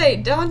also want to say,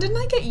 Dawn, didn't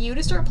I get you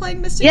to start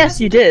playing Mystic Yes,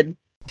 Messenger? you did.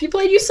 You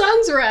played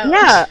Yusung's route.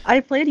 Yeah, I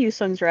played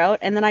Yusung's route,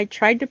 and then I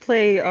tried to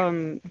play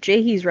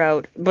Jaehee's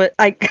route, but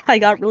I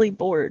got really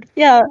bored.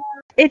 Yeah,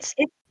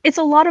 it's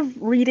a lot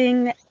of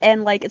reading,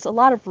 and like it's a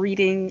lot of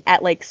reading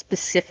at like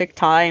specific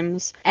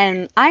times,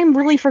 and I'm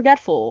really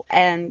forgetful,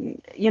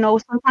 and you know,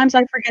 sometimes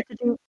I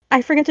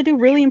forget to do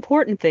really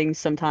important things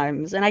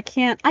sometimes, and I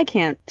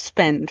can't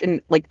spend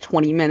in like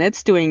 20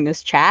 minutes doing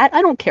this chat.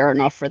 I don't care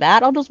enough for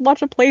that. I'll just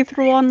watch a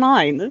playthrough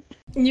online.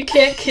 You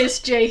can't kiss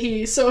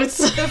Jaehee, so it's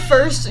the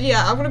first.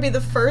 Yeah, I'm gonna be the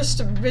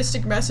first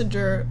Mystic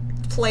Messenger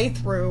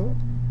playthrough.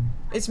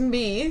 It's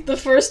me. The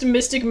first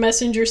Mystic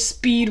Messenger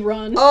speed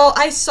run. Oh,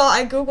 I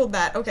googled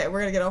that. Okay, we're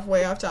gonna get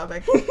way off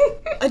topic.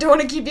 I don't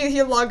want to keep you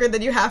here longer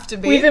than you have to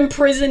be. We've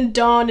imprisoned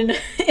Dawn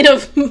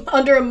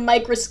under a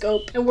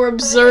microscope, and we're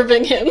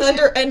observing him.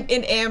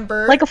 In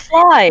amber. Like a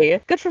fly.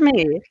 Good for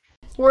me.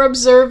 We're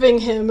observing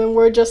him, and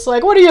we're just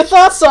like, what are your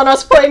thoughts on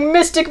us playing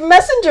Mystic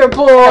Messenger,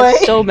 boy? I have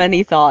so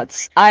many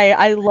thoughts.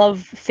 I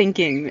love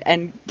thinking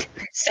and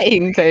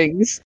saying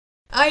things.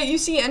 You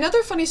see,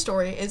 another funny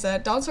story is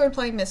that Dawn started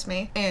playing Miss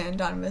Me, and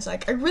Dawn was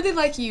like, I really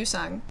like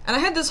Yusung. And I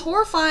had this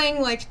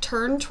horrifying, like,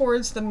 turn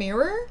towards the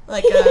mirror,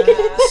 like,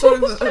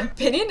 sort of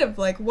opinion of,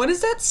 like, what does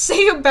that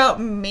say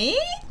about me?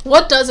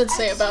 What does it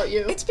say about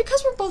you? It's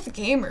because we're both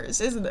gamers,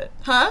 isn't it?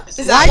 Huh?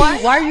 Is that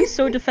why? Why are you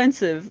so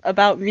defensive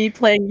about me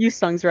playing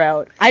Yusung's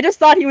route? I just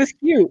thought he was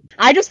cute.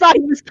 I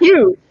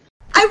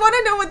want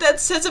to know what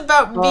that says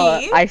about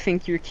me. I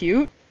think you're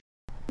cute.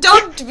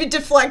 Don't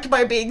deflect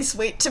by being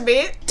sweet to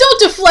me.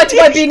 Don't deflect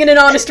by being in an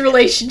honest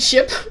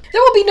relationship.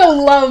 There will be no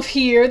love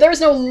here.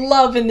 There's no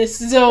love in this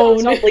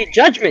zone. There's only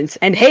judgment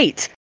and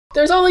hate.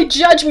 There's only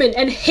judgment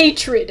and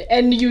hatred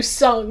and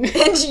Yusung.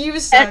 And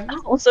Yusung. And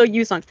also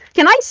Yusung.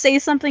 Can I say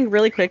something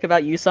really quick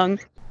about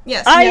Yusung?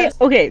 Yes. Yes.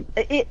 Okay,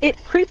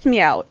 it creeped me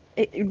out.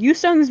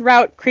 Yusung's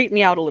route creeped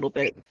me out a little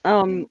bit.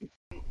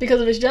 Because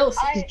of his jealousy.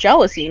 His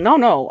jealousy.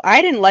 No.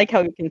 I didn't like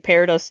how he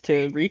compared us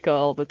to Rika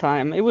all the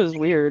time. It was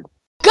weird.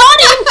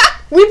 Got him!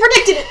 We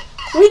predicted it!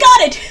 We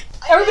got it!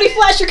 Everybody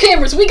flash your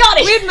cameras, we got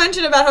it! We had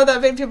mentioned about how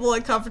that made people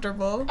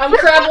uncomfortable. I'm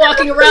crab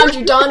walking around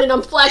you, Dawn, and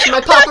I'm flashing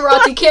my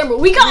paparazzi camera.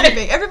 We got it!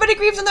 Everybody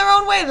grieves in their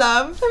own way,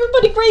 love.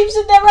 Everybody grieves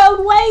in their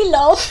own way,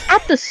 love.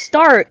 At the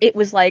start, it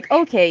was like,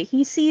 okay,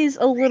 he sees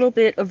a little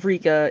bit of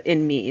Rika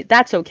in me.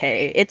 That's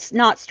okay. It's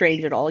not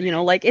strange at all. You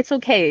know, like, it's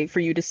okay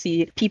for you to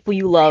see people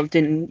you loved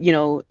and, you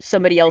know,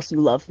 somebody else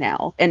you love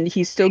now. And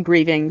he's still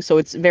grieving, so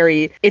it's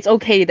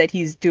okay that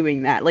he's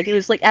doing that. Like, it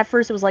was like, at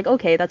first it was like,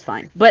 okay, that's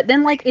fine. But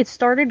then, like, it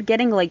started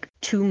getting, like,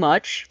 too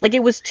much. Like,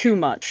 it was too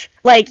much.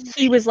 Like,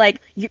 he was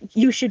like,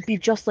 you should be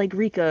just like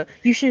Rika.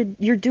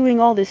 You're doing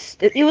all this.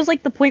 It was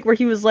like the point where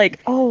he was like,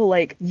 oh,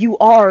 like, you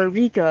are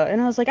Rika.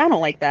 And I was like, I don't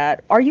like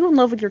that. Are you in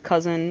love with your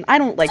cousin? I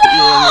don't like that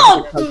you're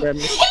in love with your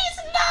cousin.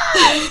 He's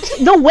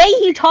The way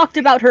he talked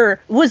about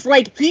her was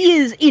like he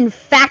is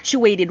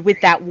infatuated with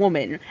that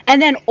woman.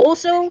 And then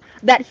also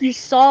that he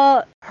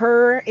saw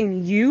her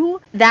in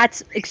you,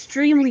 that's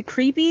extremely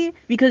creepy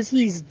because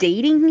he's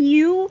dating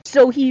you.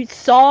 So he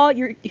saw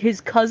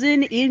his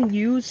cousin in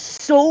you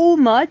so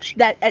much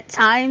that at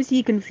times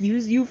he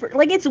confused you for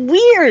like it's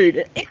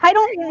weird. I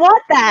don't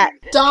want that.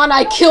 Dawn,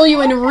 I kill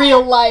you in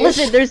real life.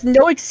 Listen, there's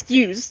no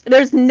excuse.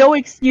 There's no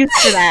excuse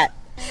for that.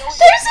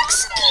 There's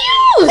excuse!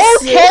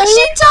 Okay.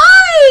 She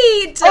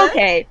died!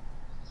 Okay.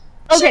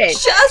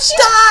 She just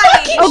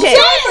died! Okay.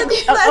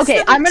 She died less Okay,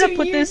 than I'm gonna 2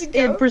 put years this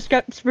ago. in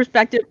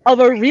perspective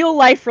of a real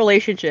life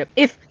relationship.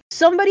 If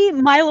somebody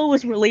Milo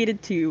was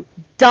related to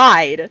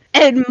died,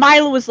 and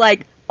Milo was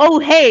like, "Oh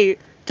hey,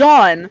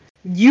 Dawn,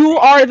 you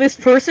are this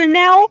person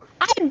now,"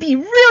 I'd be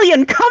really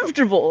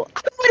uncomfortable.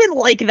 I wouldn't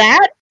like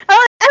that.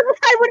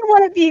 I wouldn't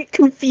want to be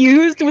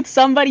confused with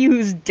somebody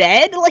who's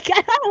dead. Like,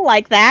 I don't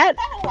like that.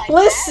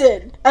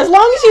 Listen, as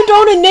long as you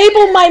don't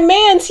enable my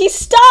mans, he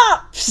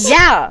stops.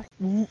 Yeah,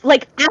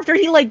 like after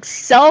he like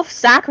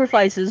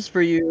self-sacrifices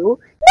for you.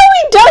 No,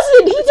 he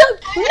doesn't. He does.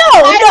 No.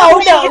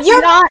 It's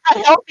You're. not a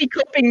healthy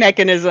coping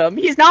mechanism.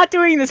 He's not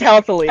doing this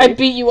healthily. I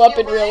beat you up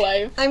in real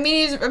life. I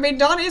mean,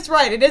 Donnie is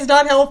right. It is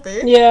not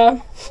healthy.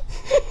 Yeah.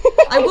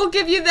 I will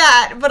give you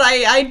that, but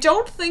I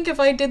don't think if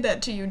I did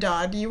that to you,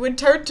 Don, you would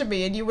turn to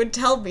me and you would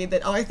tell me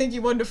that, oh, I think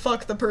you wanted to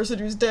fuck the person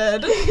who's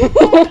dead.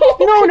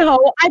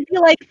 No, I'd be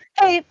like,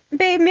 hey,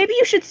 babe, maybe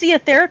you should see a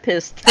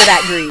therapist for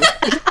that grief.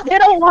 I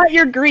don't want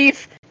your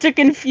grief to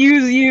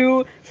confuse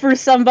you for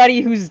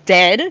somebody who's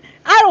dead.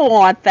 I don't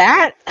want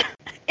that.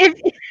 If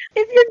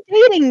you're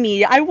dating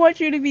me, I want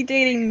you to be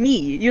dating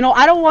me. You know,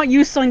 I don't want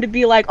you son to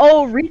be like,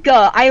 oh,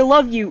 Rika, I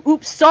love you.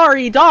 Oops,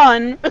 sorry,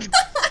 Dawn.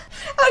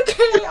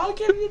 Okay, I'll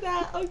give you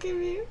that. I'll give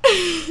you.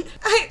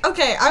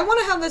 I want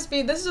to have this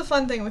be. This is a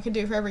fun thing we could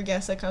do for every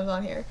guest that comes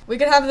on here. We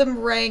could have them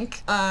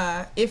rank,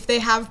 if they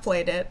have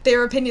played it,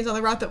 their opinions on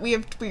the route that we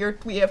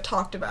have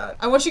talked about.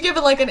 I want you to give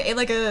it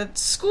like a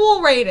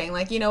school rating,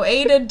 like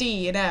A to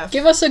D and F.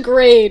 Give us a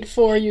grade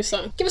for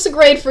Yusung. Give us a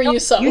grade for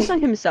Yusung. Yusung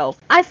himself.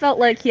 I felt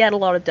like he had a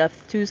lot of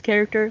depth to his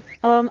character.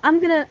 I'm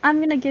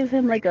gonna give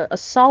him like a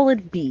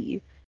solid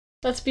B.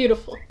 That's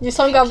beautiful.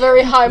 Yusung got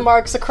very high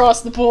marks across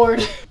the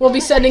board. We'll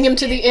be sending him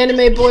to the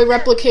Anime Boy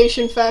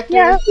Replication Factory.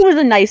 Yeah, he was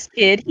a nice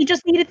kid. He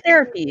just needed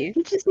therapy.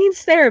 He just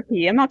needs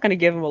therapy. I'm not gonna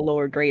give him a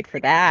lower grade for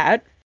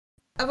that.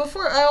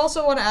 Before, I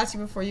also want to ask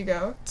you before you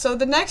go. So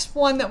the next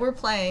one that we're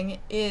playing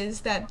is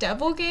that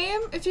Devil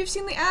game, if you've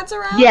seen the ads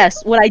around.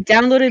 Yes, when I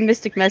downloaded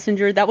Mystic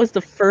Messenger, that was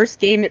the first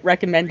game it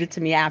recommended to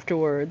me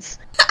afterwards.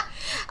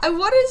 How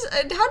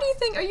do you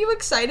think, are you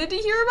excited to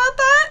hear about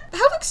that?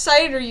 How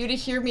excited are you to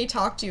hear me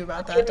talk to you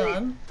about that,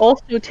 Don?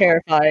 Also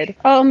terrified.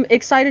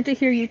 Excited to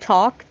hear you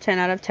talk, 10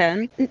 out of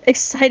 10.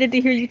 Excited to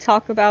hear you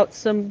talk about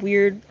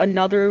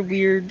another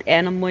weird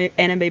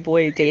anime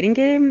boy dating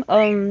game.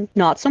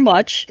 Not so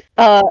much.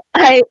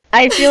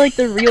 I feel like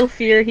the real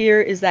fear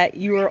here is that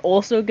you are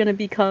also gonna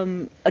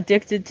become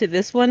addicted to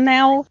this one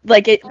now.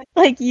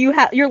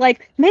 You're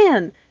like,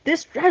 man,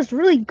 this has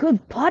really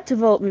good plot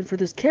development for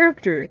this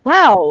character.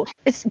 Wow,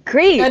 it's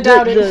great. I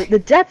doubt it. The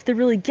depth they're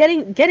really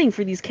getting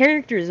for these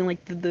characters and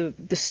like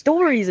the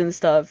stories and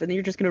stuff, and then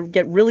you're just gonna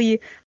get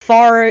really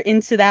far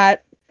into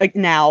that like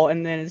now,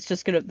 and then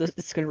it's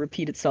gonna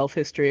repeat itself.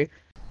 History.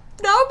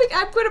 No,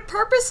 I'm going to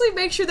purposely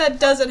make sure that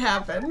doesn't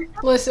happen.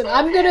 Listen,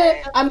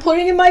 I'm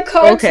putting in my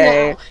cards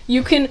now.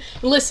 You can,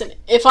 listen,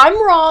 if I'm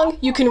wrong,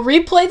 you can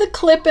replay the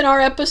clip in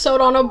our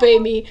episode on Obey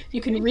Me.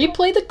 You can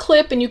replay the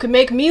clip and you can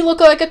make me look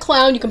like a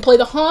clown. You can play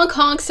the honk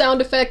honk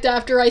sound effect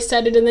after I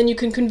said it, and then you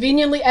can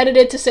conveniently edit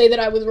it to say that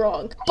I was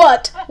wrong.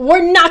 But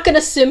we're not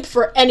gonna simp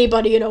for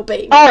anybody in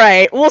Obey Me.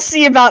 Alright, we'll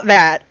see about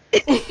that.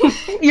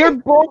 You're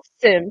both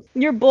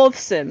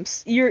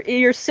simps.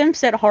 You're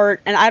simps at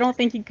heart, and I don't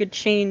think you could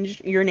change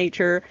your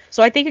nature.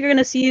 So I think you're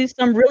gonna see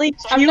some really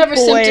cute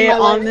boy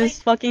on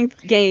this fucking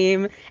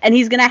game, and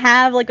he's gonna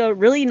have like a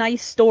really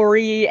nice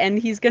story, and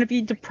he's gonna be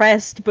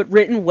depressed but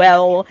written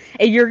well,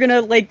 and you're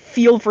gonna like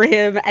feel for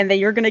him, and then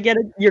you're gonna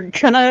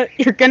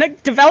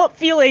develop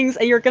feelings,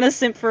 and you're gonna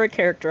simp for a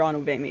character on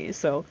Obey Me.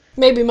 So.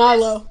 Maybe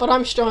Milo, but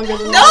I'm stronger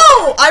than No!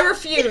 that. I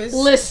refuse!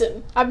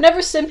 Listen, I've never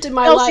simped in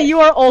my Elsie, life.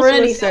 you are also for a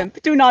anything.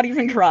 simp. Do not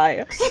even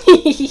try.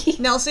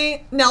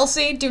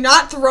 Nelsie, do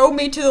not throw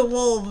me to the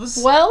wolves.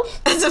 Well,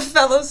 As a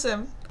fellow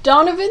simp.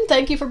 Donovan,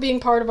 thank you for being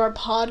part of our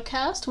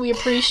podcast. We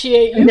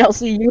appreciate you.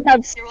 Nelsie, you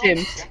have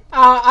simped.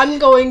 I'm not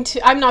going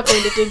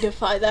to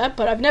dignify that,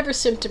 but I've never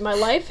simped in my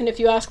life, and if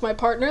you ask my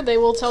partner, they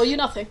will tell you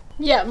nothing.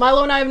 Yeah,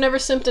 Milo and I have never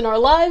simped in our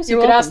lives. You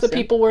could ask the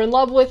people we're in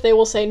love with, they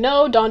will say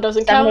no, Don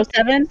doesn't count.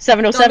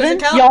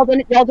 707? Y'all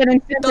didn't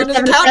simp Don for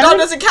doesn't 707? count, Don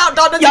doesn't count,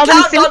 Don doesn't Y'all didn't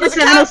count, simp Don for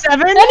doesn't count.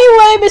 707?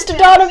 Anyway, Mr.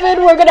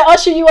 Donovan, we're gonna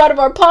usher you out of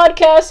our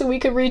podcast so we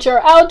can reach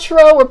our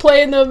outro. We're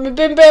playing the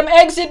Bim Bam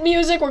exit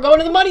music. We're going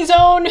to the money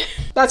zone.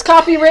 That's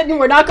copywritten.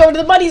 We're not going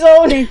to the money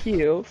zone. Thank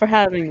you for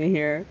having me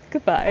here.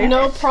 Goodbye.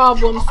 No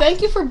problem.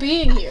 Thank you for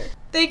being here.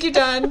 Thank you,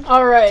 Dawn.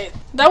 Alright,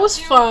 that was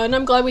fun.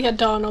 I'm glad we had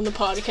Dawn on the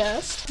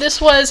podcast.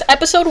 This was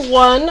episode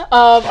 1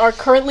 of our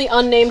currently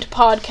unnamed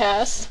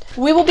podcast.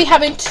 We will be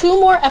having 2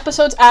 more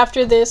episodes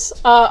after this,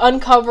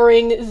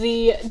 uncovering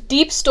the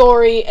deep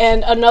story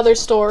and another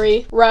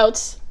story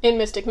routes in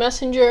Mystic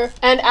Messenger,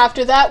 and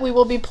after that we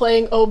will be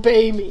playing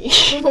Obey Me.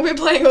 We'll be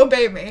playing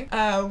Obey Me,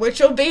 which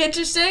will be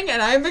interesting,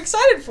 and I'm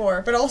excited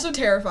for, but also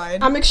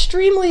terrified. I'm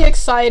extremely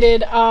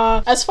excited.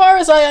 As far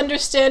as I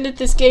understand it,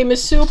 this game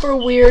is super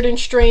weird and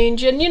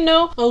strange, and, you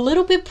know, a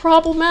little bit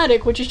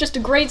problematic, which is just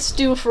a great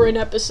stew for an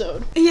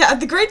episode. Yeah,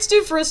 the great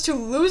stew for us to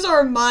lose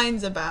our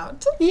minds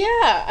about.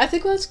 Yeah, I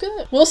think that's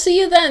good. We'll see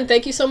you then.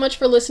 Thank you so much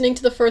for listening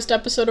to the first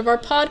episode of our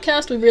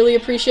podcast. We really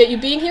appreciate you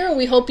being here, and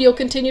we hope you'll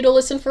continue to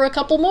listen for a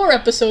couple more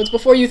episodes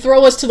before you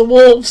throw us to the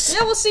wolves.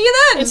 Yeah, we'll see you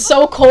then! It's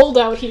so cold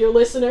out here,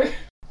 listener.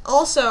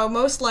 Also,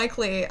 most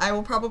likely, I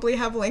will probably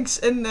have links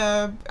in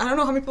the... I don't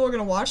know how many people are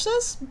going to watch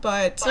this,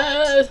 but...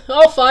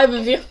 All 5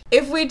 of you.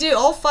 If we do,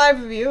 all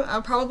 5 of you,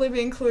 I'll probably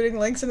be including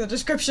links in the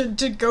description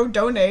to go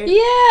donate.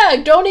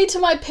 Yeah, donate to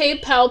my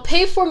PayPal.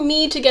 Pay for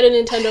me to get a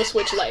Nintendo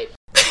Switch Lite.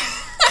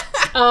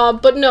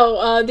 But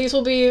no, these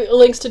will be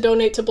links to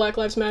donate to Black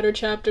Lives Matter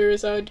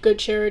chapters, good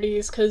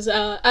charities, because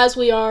as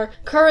we are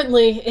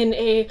currently in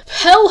a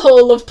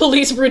hellhole of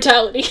police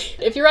brutality,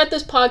 if you're at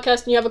this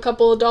podcast and you have a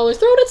couple of dollars,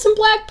 throw it at some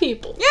black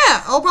people.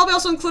 Yeah, I'll probably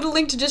also include a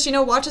link to just,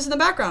 watch us in the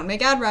background,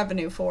 make ad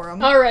revenue for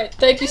them. Alright,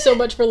 thank you so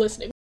much for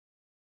listening.